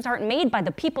decisions aren't made by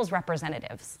the people's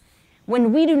representatives.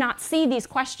 When we do not see these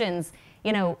questions,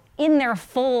 in their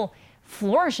full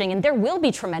flourishing, and there will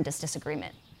be tremendous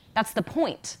disagreement. That's the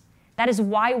point. That is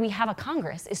why we have a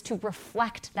Congress, is to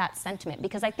reflect that sentiment.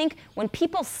 Because I think when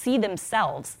people see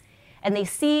themselves and they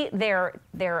see their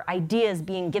ideas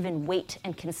being given weight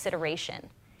and consideration,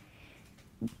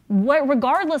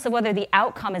 regardless of whether the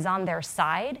outcome is on their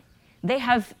side, they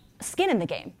have skin in the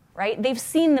game, right? They've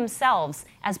seen themselves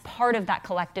as part of that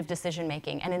collective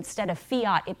decision-making. And instead of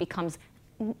fiat, it becomes,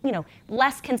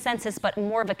 less consensus, but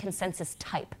more of a consensus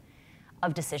type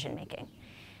of decision-making.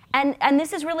 And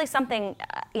this is really something,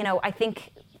 I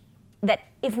think that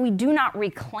if we do not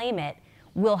reclaim it,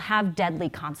 will have deadly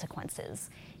consequences.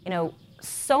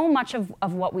 So much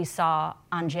of what we saw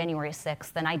on January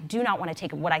 6th, and I do not want to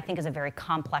take what I think is a very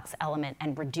complex element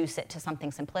and reduce it to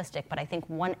something simplistic, but I think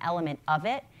one element of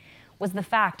it was the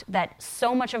fact that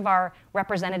so much of our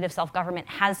representative self-government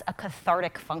has a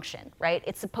cathartic function, right?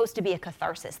 It's supposed to be a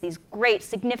catharsis. These great,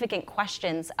 significant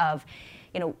questions of,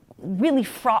 really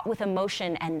fraught with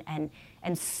emotion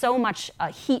and so much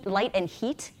light and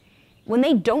heat, when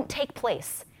they don't take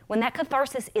place, when that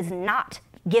catharsis is not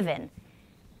given,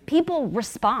 people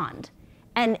respond.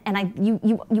 And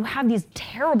you have these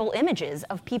terrible images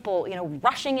of people,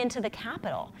 rushing into the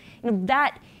Capitol.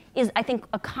 That is, I think,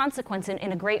 a consequence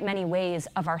in a great many ways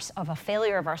of a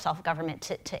failure of our self-government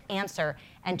to answer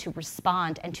and to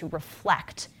respond and to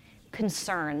reflect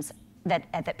concerns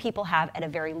that people have at a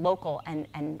very local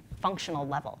and functional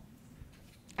level.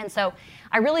 And so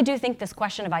I really do think this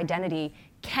question of identity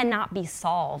cannot be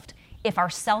solved if our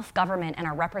self-government and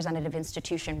our representative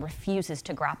institution refuses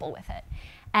to grapple with it.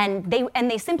 And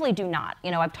they simply do not.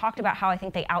 I've talked about how I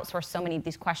think they outsource so many of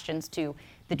these questions to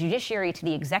the judiciary, to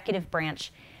the executive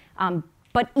branch.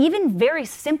 But even very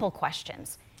simple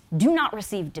questions do not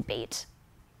receive debate.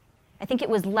 I think it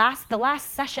was the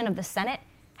last session of the Senate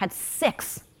had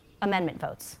 6 amendment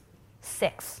votes.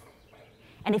 6.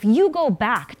 And if you go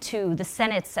back to the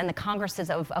Senates and the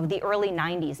Congresses of the early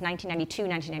 90s, 1992,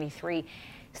 1993,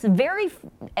 it's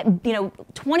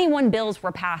 21 bills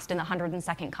were passed in the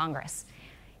 102nd Congress.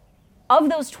 Of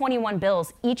those 21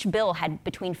 bills, each bill had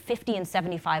between 50 and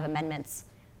 75 amendments,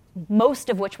 most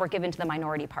of which were given to the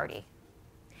minority party.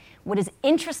 What is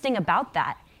interesting about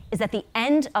that is at the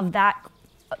end of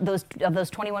those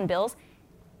 21 bills,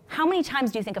 how many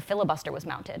times do you think a filibuster was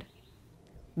mounted?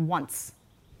 Once.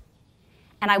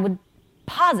 And I would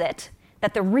posit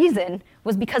that the reason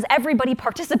was because everybody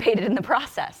participated in the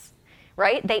process,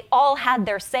 right? They all had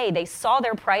their say. They saw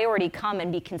their priority come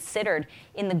and be considered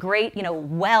in the great,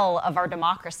 well of our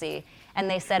democracy. And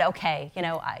they said, okay,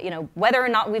 whether or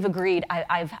not we've agreed,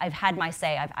 I've had my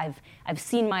say. I've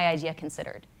seen my idea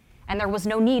considered. And there was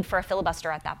no need for a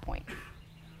filibuster at that point.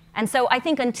 And so I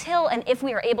think until and if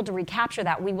we are able to recapture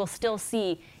that, we will still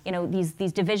see,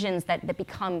 these divisions that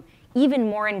become even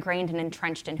more ingrained and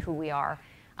entrenched in who we are.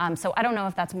 So I don't know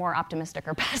if that's more optimistic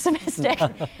or pessimistic,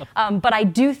 but I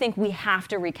do think we have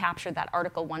to recapture that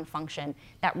Article 1 function,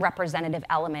 that representative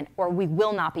element, or we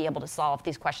will not be able to solve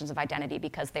these questions of identity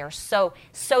because they are so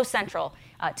central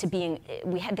to being,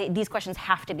 these questions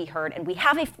have to be heard, and we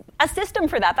have a system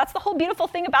for that. That's the whole beautiful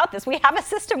thing about this. We have a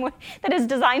system that is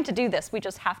designed to do this. We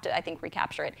just have to, I think,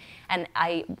 recapture it. And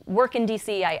I work in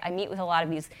DC, I meet with a lot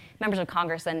of these members of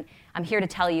Congress, and I'm here to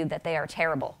tell you that they are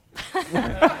terrible.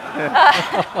 And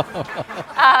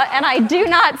I do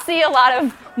not see a lot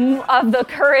of the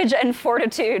courage and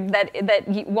fortitude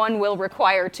that one will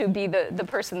require to be the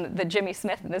person, the Jimmy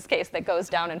Smith in this case, that goes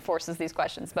down and forces these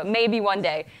questions. But maybe one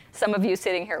day, some of you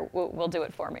sitting here will do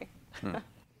it for me.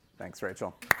 Thanks,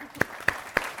 Rachel.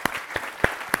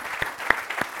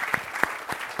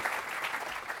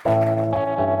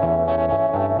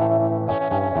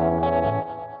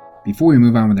 Before we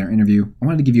move on with our interview, I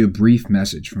wanted to give you a brief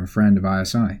message from a friend of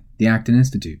ISI, the Acton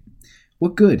Institute.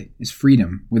 What good is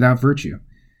freedom without virtue?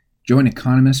 Join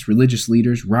economists, religious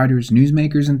leaders, writers,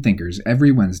 newsmakers, and thinkers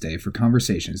every Wednesday for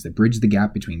conversations that bridge the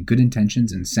gap between good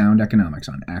intentions and sound economics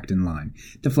on Acton Line,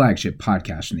 the flagship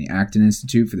podcast from the Acton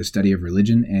Institute for the Study of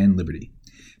Religion and Liberty.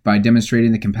 By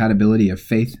demonstrating the compatibility of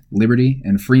faith, liberty,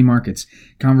 and free markets,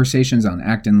 conversations on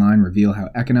Acton Line reveal how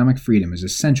economic freedom is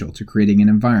essential to creating an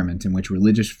environment in which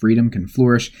religious freedom can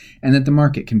flourish and that the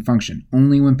market can function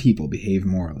only when people behave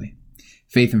morally.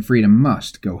 Faith and freedom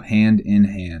must go hand in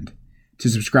hand. To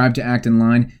subscribe to Acton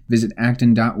Line, visit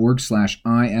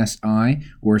acton.org/ISI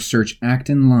or search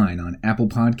Acton Line on Apple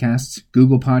Podcasts,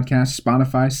 Google Podcasts,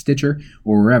 Spotify, Stitcher,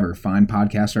 or wherever fine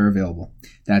podcasts are available.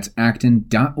 That's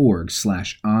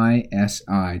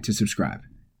acton.org/ISI to subscribe.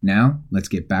 Now, let's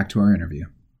get back to our interview.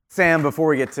 Sam, before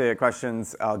we get to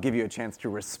questions, I'll give you a chance to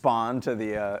respond to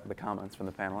the comments from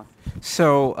the panelists.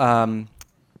 So,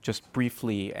 just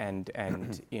briefly and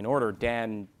in order,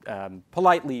 Dan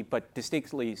politely but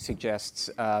distinctly suggests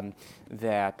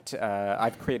that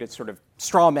I've created sort of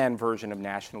straw man version of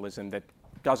nationalism that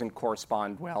doesn't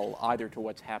correspond well either to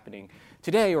what's happening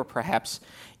today or perhaps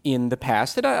in the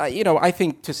past. And I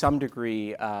think to some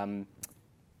degree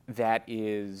that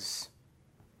is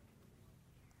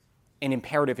an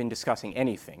imperative in discussing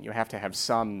anything. You have to have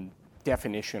some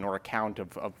definition or account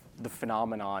of the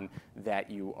phenomenon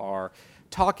that you are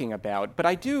talking about. But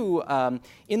I do,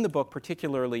 in the book,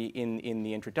 particularly in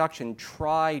the introduction,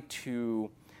 try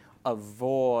to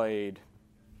avoid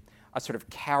a sort of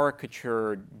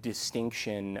caricatured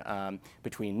distinction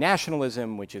between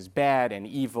nationalism, which is bad and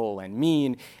evil and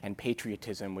mean, and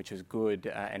patriotism, which is good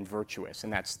and virtuous.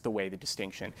 And that's the way the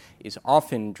distinction is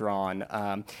often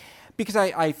drawn. Because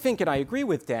I think, and I agree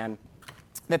with Dan,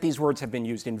 that these words have been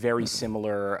used in very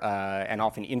similar and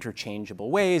often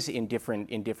interchangeable ways in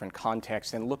different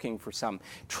contexts, and looking for some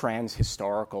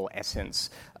trans-historical essence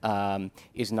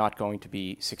is not going to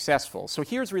be successful. So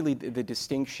here's really the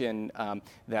distinction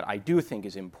that I do think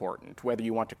is important, whether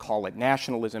you want to call it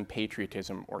nationalism,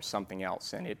 patriotism, or something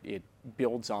else. And it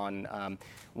builds on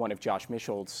one of Josh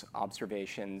Michel's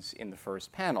observations in the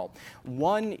first panel.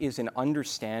 One is an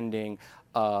understanding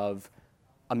of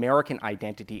American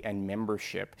identity and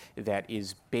membership that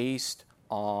is based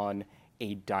on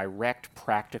a direct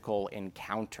practical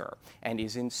encounter and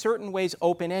is in certain ways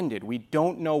open-ended. We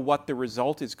don't know what the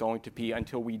result is going to be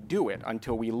until we do it,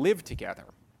 until we live together,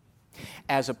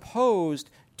 as opposed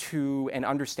to an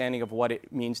understanding of what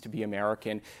it means to be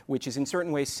American, which is in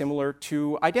certain ways similar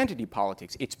to identity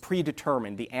politics. It's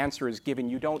predetermined. The answer is given.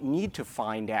 You don't need to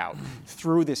find out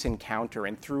through this encounter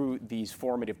and through these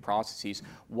formative processes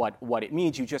what it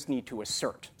means. You just need to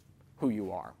assert who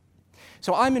you are.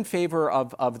 So I'm in favor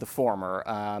of the former,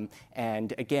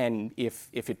 and again, if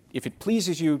it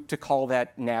pleases you to call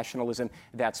that nationalism,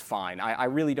 that's fine. I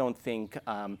really don't think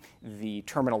the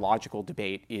terminological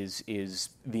debate is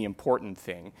the important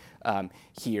thing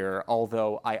here.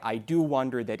 Although I do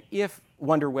wonder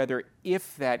whether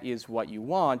if that is what you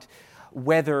want,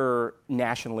 whether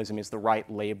nationalism is the right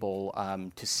label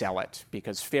to sell it,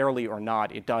 because fairly or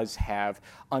not, it does have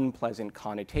unpleasant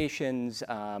connotations,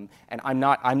 and I'm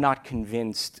not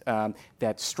convinced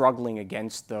that struggling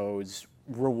against those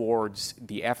rewards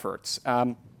the efforts.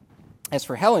 As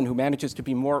for Helen, who manages to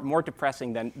be more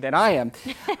depressing than I am,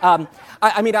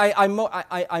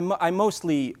 I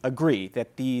mostly agree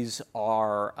that these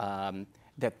are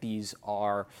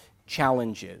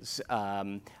challenges.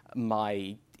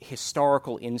 My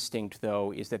historical instinct,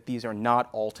 though, is that these are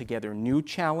not altogether new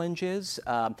challenges,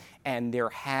 and there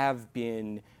have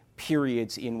been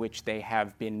periods in which they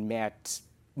have been met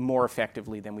more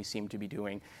effectively than we seem to be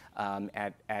doing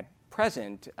at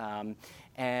present.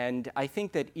 And I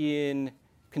think that in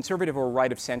conservative or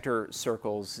right-of-center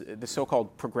circles, the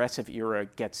so-called progressive era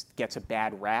gets a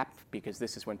bad rap because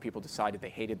this is when people decided they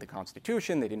hated the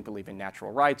Constitution, they didn't believe in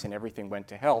natural rights, and everything went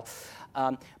to hell.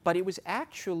 But it was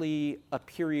actually a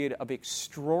period of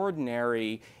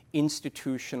extraordinary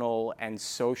institutional and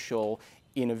social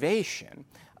innovation,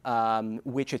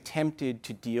 which attempted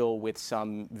to deal with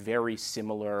some very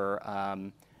similar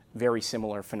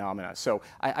phenomena. So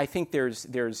I think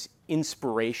there's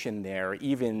inspiration there,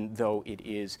 even though it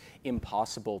is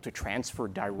impossible to transfer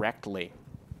directly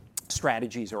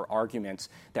strategies or arguments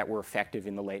that were effective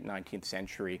in the late 19th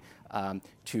century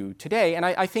to today. And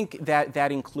I think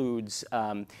that includes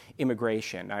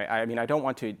immigration. I mean, I don't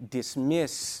want to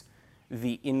dismiss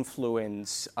the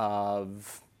influence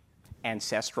of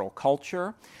ancestral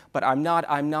culture, but I'm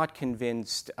not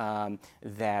convinced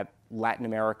that Latin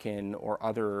American or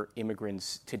other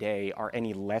immigrants today are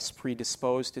any less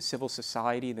predisposed to civil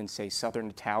society than, say, Southern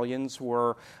Italians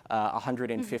were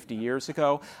 150 years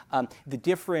ago. The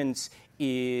difference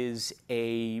is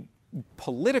a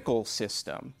political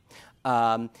system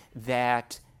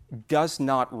that does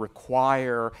not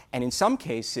require, and in some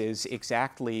cases,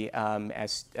 exactly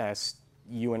as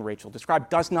you and Rachel described,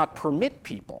 does not permit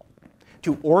people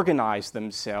to organize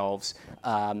themselves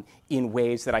in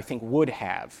ways that I think would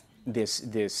have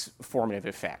this formative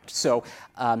effect. So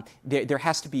there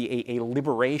has to be a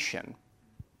liberation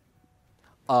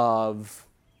of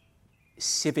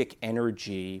civic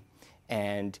energy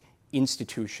and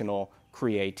institutional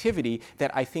creativity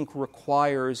that I think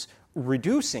requires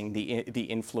reducing the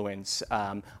influence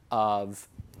of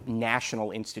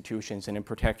national institutions, and in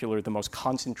particular the most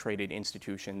concentrated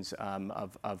institutions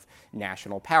of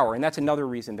national power. And that's another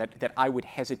reason that I would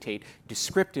hesitate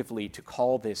descriptively to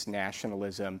call this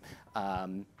nationalism,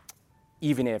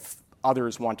 even if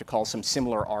others want to call some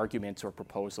similar arguments or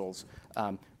proposals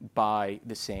by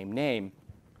the same name.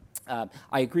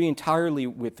 I agree entirely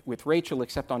with Rachel,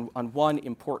 except on one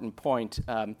important point,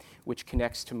 which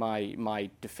connects to my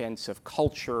defense of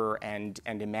culture and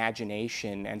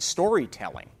imagination and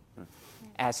storytelling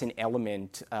as an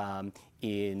element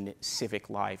in civic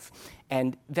life.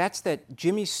 And that's that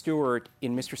Jimmy Stewart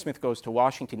in Mr. Smith Goes to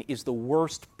Washington is the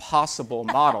worst possible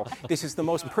model. This is the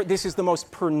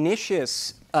most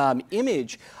pernicious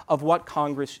image of what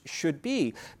Congress should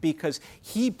be, because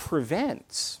he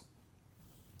prevents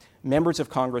members of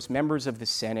Congress, members of the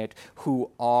Senate who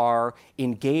are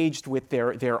engaged with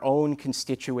their own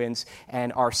constituents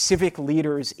and are civic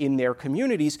leaders in their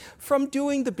communities from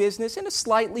doing the business in a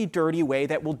slightly dirty way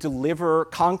that will deliver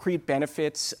concrete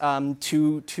benefits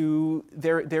to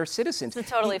their citizens. It's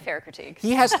a totally fair critique.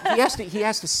 He has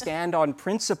to stand on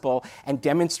principle and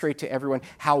demonstrate to everyone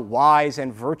how wise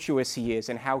and virtuous he is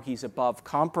and how he's above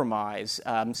compromise.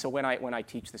 So when I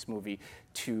teach this movie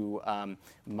to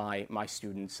my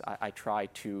students, I try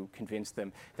to convince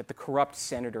them that the corrupt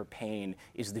Senator Payne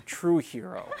is the true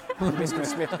hero when Mr.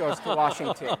 Smith Goes to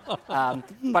Washington.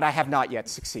 But I have not yet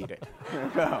succeeded.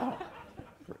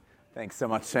 Thanks so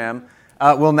much, Sam.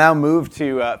 We'll now move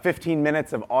to 15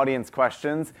 minutes of audience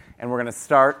questions, and we're going to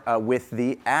start with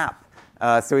the app.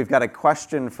 So we've got a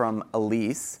question from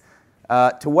Elise.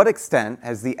 To what extent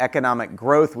has the economic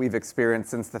growth we've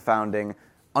experienced since the founding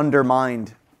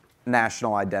undermined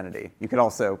national identity? You could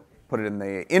also put it in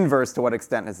the inverse. To what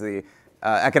extent has the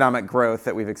economic growth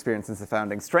that we've experienced since the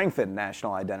founding strengthened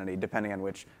national identity, depending on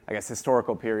which, I guess,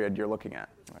 historical period you're looking at?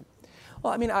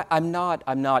 Well, I mean, I'm not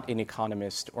an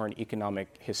economist or an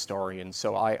economic historian,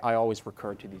 so I always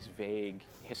recur to these vague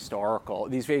sort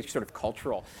of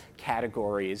cultural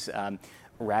categories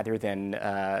rather than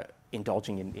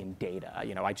indulging in data.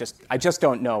 You know, I just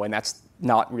don't know, and that's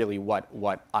not really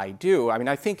what I do. I mean,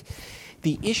 I think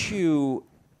the issue,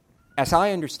 as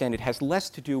I understand it, has less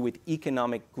to do with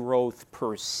economic growth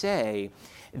per se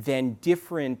than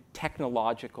different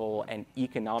technological and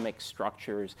economic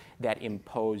structures that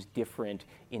impose different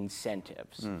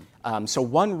incentives. So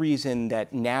one reason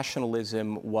that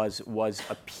nationalism was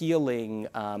appealing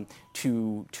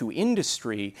to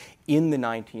industry in the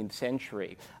 19th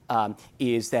century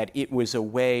is that it was a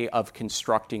way of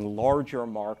constructing larger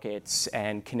markets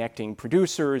and connecting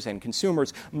producers and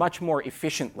consumers much more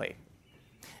efficiently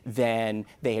than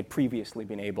they had previously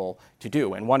been able to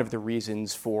do. And one of the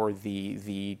reasons for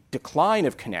the decline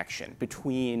of connection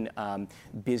between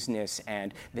business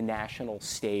and the national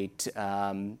state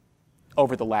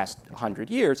over the last 100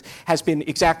 years has been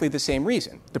exactly the same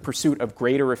reason: the pursuit of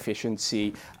greater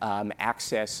efficiency,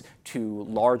 access to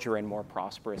larger and more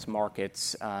prosperous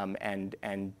markets,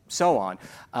 and so on.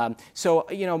 So,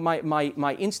 you know,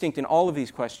 my instinct in all of these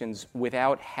questions,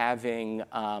 without having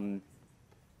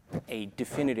a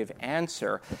definitive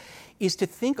answer, is to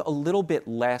think a little bit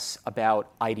less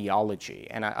about ideology.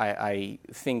 And I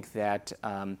think that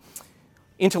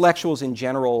intellectuals in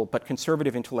general, but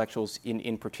conservative intellectuals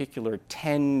in particular,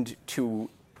 tend to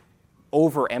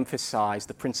overemphasize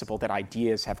the principle that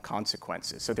ideas have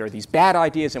consequences. So there are these bad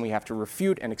ideas and we have to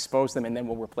refute and expose them, and then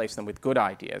we'll replace them with good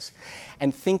ideas.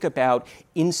 And think about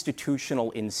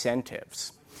institutional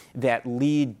incentives that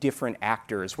lead different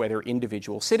actors, whether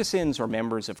individual citizens or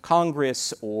members of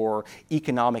Congress or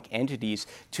economic entities,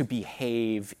 to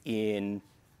behave in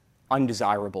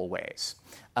undesirable ways.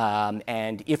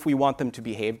 And if we want them to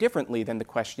behave differently, then the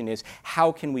question is,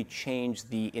 how can we change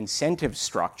the incentive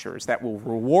structures that will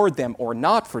reward them or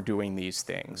not for doing these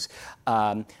things?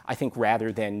 I think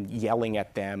rather than yelling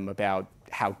at them about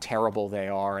how terrible they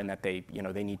are and that they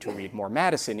need to read more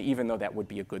Madison, even though that would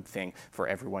be a good thing for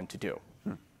everyone to do.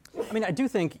 I mean, I do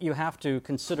think you have to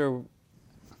consider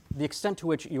the extent to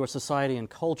which your society and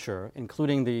culture,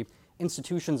 including the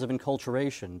institutions of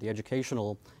enculturation, the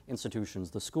educational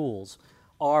institutions, the schools,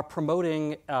 are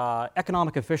promoting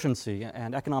economic efficiency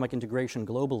and economic integration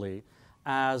globally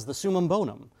as the summum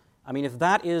bonum. I mean, if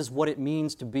that is what it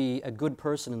means to be a good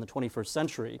person in the 21st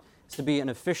century, is to be an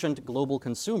efficient global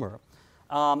consumer,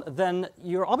 then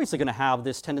you're obviously going to have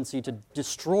this tendency to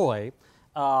destroy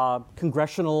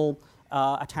congressional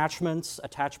attachments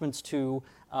to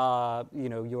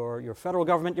your federal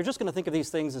government. You're just going to think of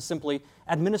these things as simply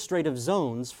administrative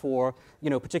zones for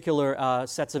particular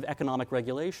sets of economic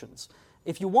regulations.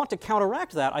 If you want to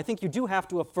counteract that, I think you do have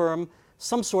to affirm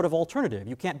some sort of alternative.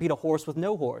 You can't beat a horse with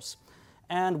no horse.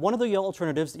 And one of the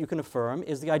alternatives that you can affirm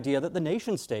is the idea that the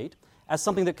nation state, as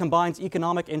something that combines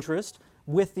economic interest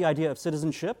with the idea of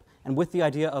citizenship and with the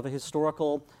idea of a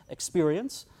historical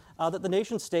experience, that the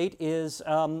nation state is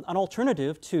an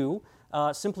alternative to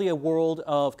simply a world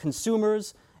of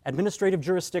consumers, administrative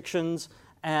jurisdictions,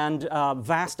 and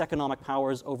vast economic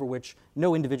powers over which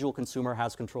no individual consumer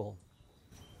has control.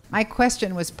 My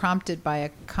question was prompted by a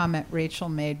comment Rachel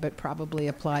made, but probably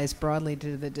applies broadly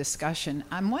to the discussion.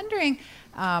 I'm wondering,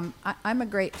 I'm a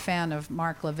great fan of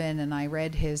Mark Levin, and I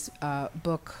read his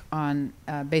book on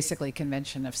basically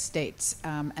Convention of States,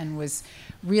 and was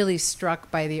really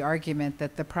struck by the argument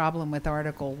that the problem with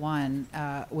Article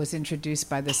 1 was introduced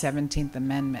by the 17th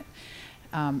Amendment.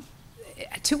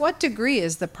 To what degree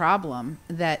is the problem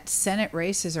that Senate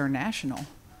races are national?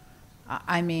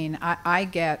 I mean, I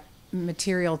get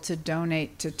material to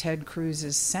donate to Ted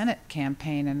Cruz's Senate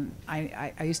campaign, and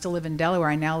I used to live in Delaware.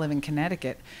 I now live in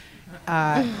Connecticut.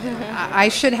 I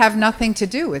should have nothing to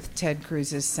do with Ted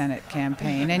Cruz's Senate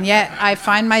campaign, and yet I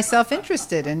find myself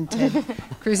interested in Ted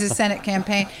Cruz's Senate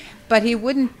campaign. But he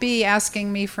wouldn't be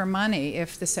asking me for money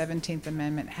if the 17th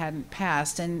Amendment hadn't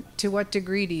passed. And to what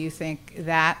degree do you think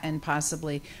that, and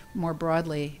possibly more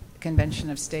broadly, Convention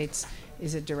of States,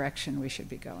 is a direction we should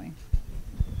be going?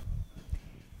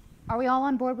 Are we all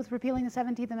on board with repealing the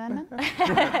 17th Amendment?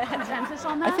 Consensus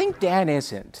on that? I think Dan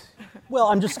isn't. Well,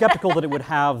 I'm just skeptical that it would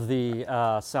have the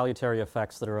salutary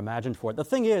effects that are imagined for it. The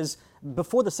thing is,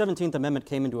 before the 17th Amendment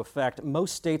came into effect,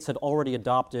 most states had already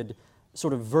adopted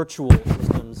sort of virtual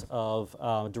systems of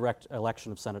direct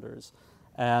election of senators.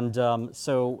 And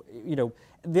so,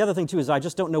 the other thing, too, is I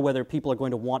just don't know whether people are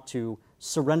going to want to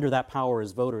surrender that power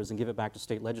as voters and give it back to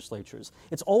state legislatures.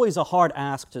 It's always a hard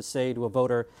ask to say to a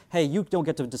voter, hey, you don't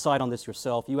get to decide on this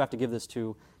yourself. You have to give this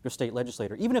to your state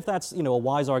legislator. Even if that's, a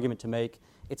wise argument to make,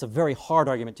 it's a very hard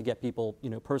argument to get people,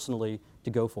 personally to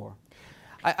go for.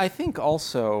 I think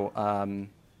also,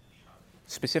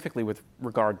 specifically with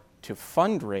regard to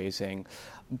fundraising,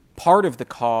 part of the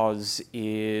cause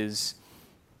is,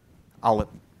 I'll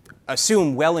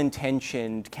assume,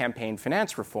 well-intentioned campaign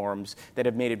finance reforms that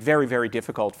have made it very, very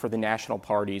difficult for the national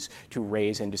parties to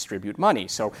raise and distribute money.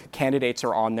 So candidates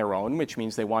are on their own, which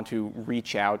means they want to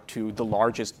reach out to the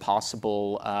largest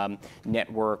possible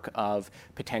network of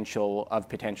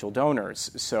potential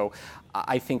donors. So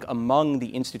I think among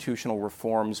the institutional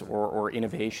reforms or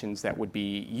innovations that would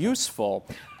be useful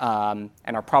and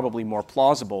are probably more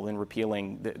plausible than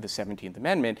repealing the 17th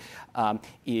Amendment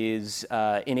is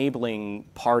enabling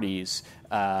parties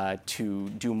to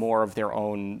do more of their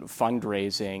own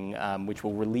fundraising, which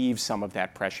will relieve some of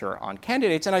that pressure on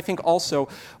candidates, and I think also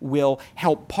will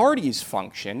help parties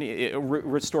function,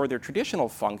 restore their traditional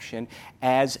function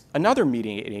as another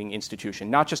mediating institution,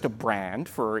 not just a brand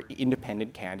for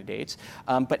independent candidates,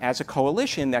 but as a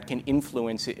coalition that can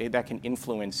influence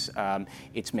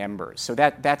its members. So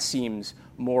that seems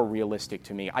more realistic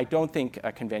to me. I don't think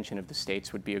a convention of the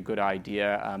states would be a good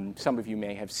idea. Some of you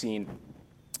may have seen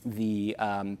the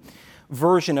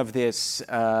version of this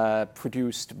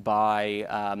produced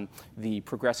by the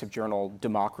progressive journal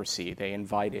Democracy. They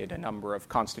invited a number of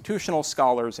constitutional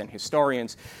scholars and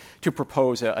historians to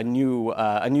propose a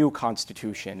new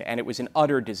constitution, and it was an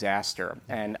utter disaster.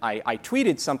 And I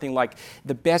tweeted something like,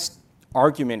 the best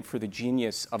argument for the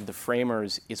genius of the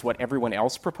framers is what everyone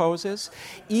else proposes,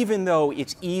 even though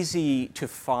it's easy to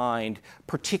find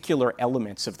particular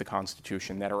elements of the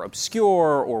Constitution that are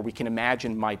obscure or we can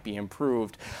imagine might be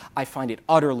improved. I find it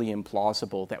utterly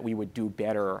implausible that we would do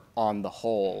better on the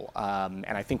whole, and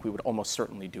I think we would almost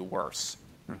certainly do worse.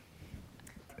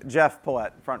 Jeff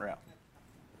Paulette, front row.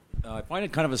 I find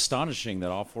it kind of astonishing that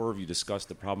all four of you discussed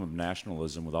the problem of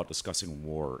nationalism without discussing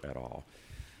war at all.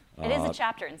 It is a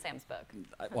chapter in Sam's book.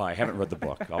 Well, I haven't read the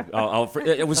book.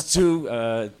 It was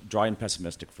too dry and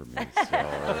pessimistic for me.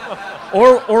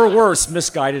 So, or worse,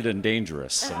 misguided and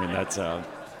dangerous. I mean, that's.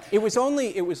 It was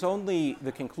only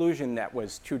the conclusion that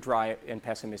was too dry and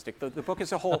pessimistic. The book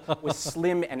as a whole was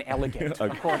slim and elegant,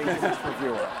 according to this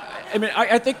reviewer. I mean,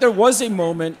 I think there was a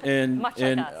moment in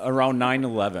around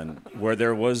 9/11 where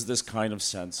there was this kind of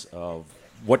sense of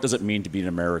what does it mean to be an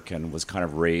American was kind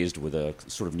of raised with a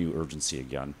sort of new urgency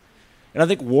again. And I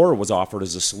think war was offered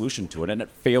as a solution to it, and it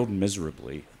failed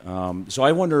miserably. So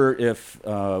I wonder if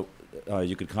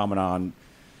you could comment on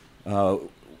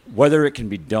whether it can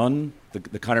be done,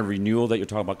 the kind of renewal that you're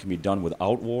talking about can be done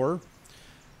without war,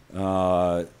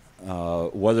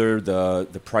 whether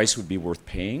the price would be worth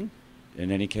paying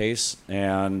in any case,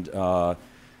 and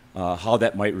how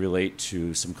that might relate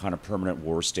to some kind of permanent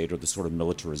war state or the sort of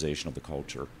militarization of the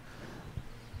culture.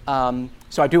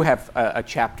 So I do have a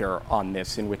chapter on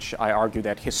this in which I argue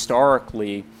that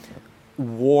historically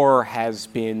war has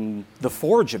been the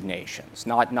forge of nations,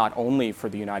 not only for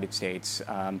the United States,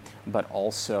 but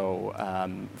also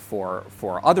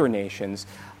for other nations.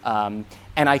 And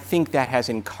I think that has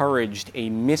encouraged a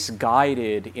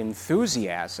misguided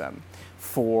enthusiasm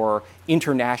for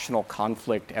international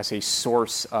conflict as a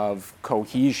source of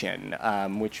cohesion,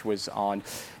 which was on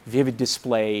vivid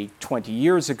display 20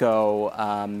 years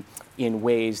ago in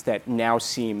ways that now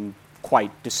seem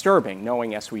quite disturbing,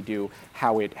 knowing as we do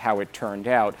how it turned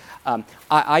out.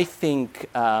 I think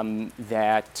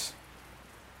that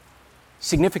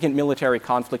significant military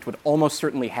conflict would almost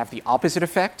certainly have the opposite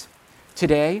effect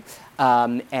today,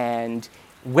 and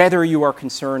whether you are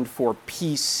concerned for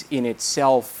peace in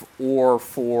itself or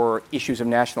for issues of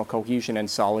national cohesion and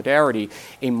solidarity,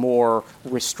 a more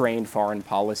restrained foreign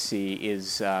policy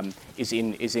is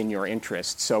in your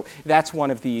interest. So that's one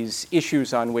of these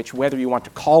issues on which, whether you want to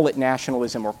call it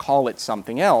nationalism or call it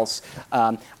something else,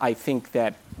 I think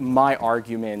that my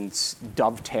arguments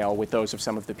dovetail with those of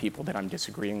some of the people that I'm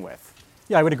disagreeing with.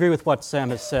 Yeah, I would agree with what Sam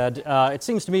has said. It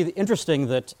seems to me interesting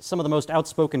that some of the most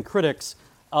outspoken critics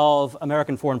of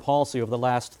American foreign policy over the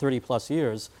last 30-plus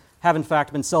years have in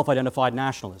fact been self-identified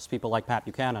nationalists, people like Pat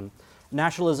Buchanan.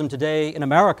 Nationalism today in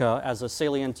America as a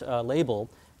salient label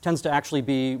tends to actually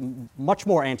be much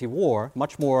more anti-war,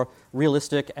 much more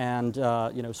realistic and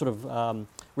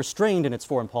restrained in its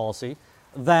foreign policy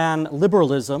than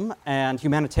liberalism and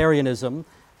humanitarianism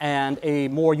and a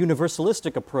more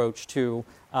universalistic approach to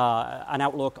an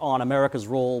outlook on America's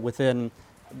role within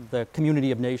the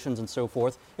community of nations and so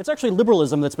forth. It's actually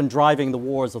liberalism that's been driving the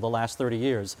wars of the last 30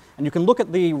 years. And you can look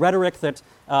at the rhetoric that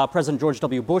President George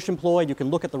W. Bush employed. You can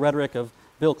look at the rhetoric of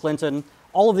Bill Clinton.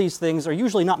 All of these things are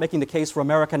usually not making the case for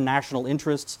American national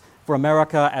interests, for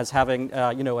America as having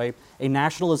a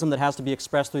nationalism that has to be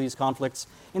expressed through these conflicts.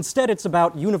 Instead, it's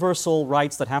about universal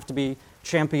rights that have to be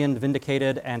championed,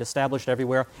 vindicated, and established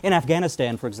everywhere. In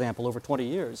Afghanistan, for example, over 20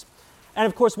 years. And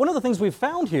of course, one of the things we've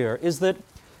found here is that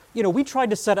we tried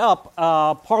to set up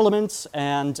parliaments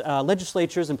and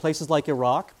legislatures in places like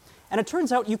Iraq, and it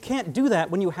turns out you can't do that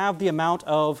when you have the amount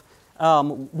of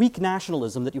weak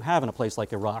nationalism that you have in a place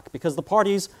like Iraq, because the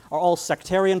parties are all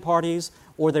sectarian parties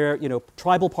or they're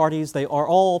tribal parties. They are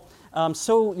all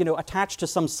so attached to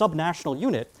some subnational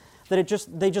unit that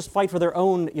they just fight for their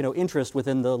own interest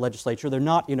within the legislature. They're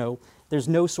not there's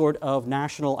no sort of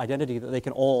national identity that they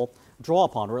can all draw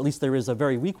upon, or at least there is a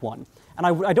very weak one. And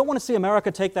I don't want to see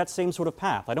America take that same sort of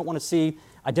path. I don't want to see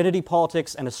identity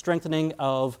politics and a strengthening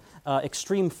of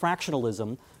extreme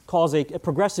fractionalism cause a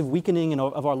progressive weakening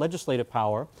of our legislative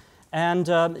power. And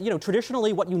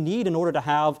traditionally what you need in order to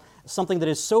have something that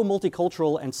is so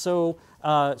multicultural and so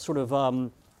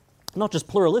not just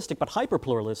pluralistic but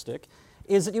hyper-pluralistic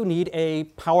is that you need a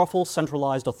powerful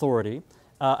centralized authority,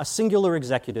 a singular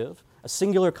executive, a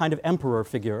singular kind of emperor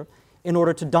figure, in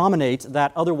order to dominate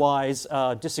that otherwise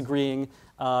disagreeing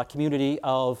community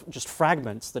of just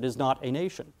fragments that is not a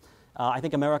nation. I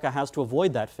think America has to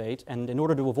avoid that fate, and in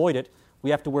order to avoid it, we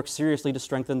have to work seriously to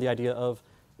strengthen the idea of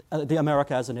the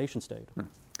America as a nation state.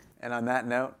 And on that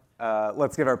note,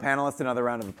 let's give our panelists another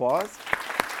round of applause.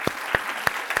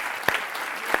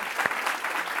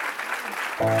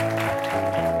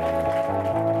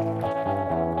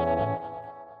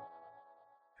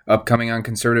 Upcoming on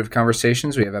Conservative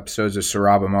Conversations, we have episodes of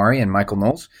Sohrab Ahmari and Michael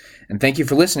Knowles. And thank you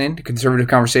for listening to Conservative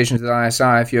Conversations at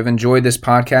ISI. If you have enjoyed this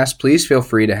podcast, please feel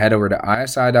free to head over to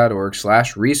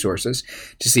isi.org/resources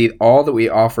to see all that we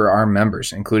offer our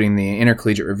members, including the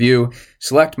Intercollegiate Review,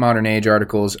 select modern age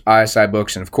articles, ISI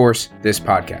books, and of course, this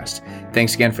podcast.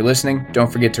 Thanks again for listening.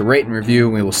 Don't forget to rate and review,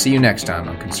 and we will see you next time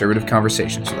on Conservative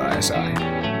Conversations with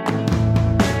ISI.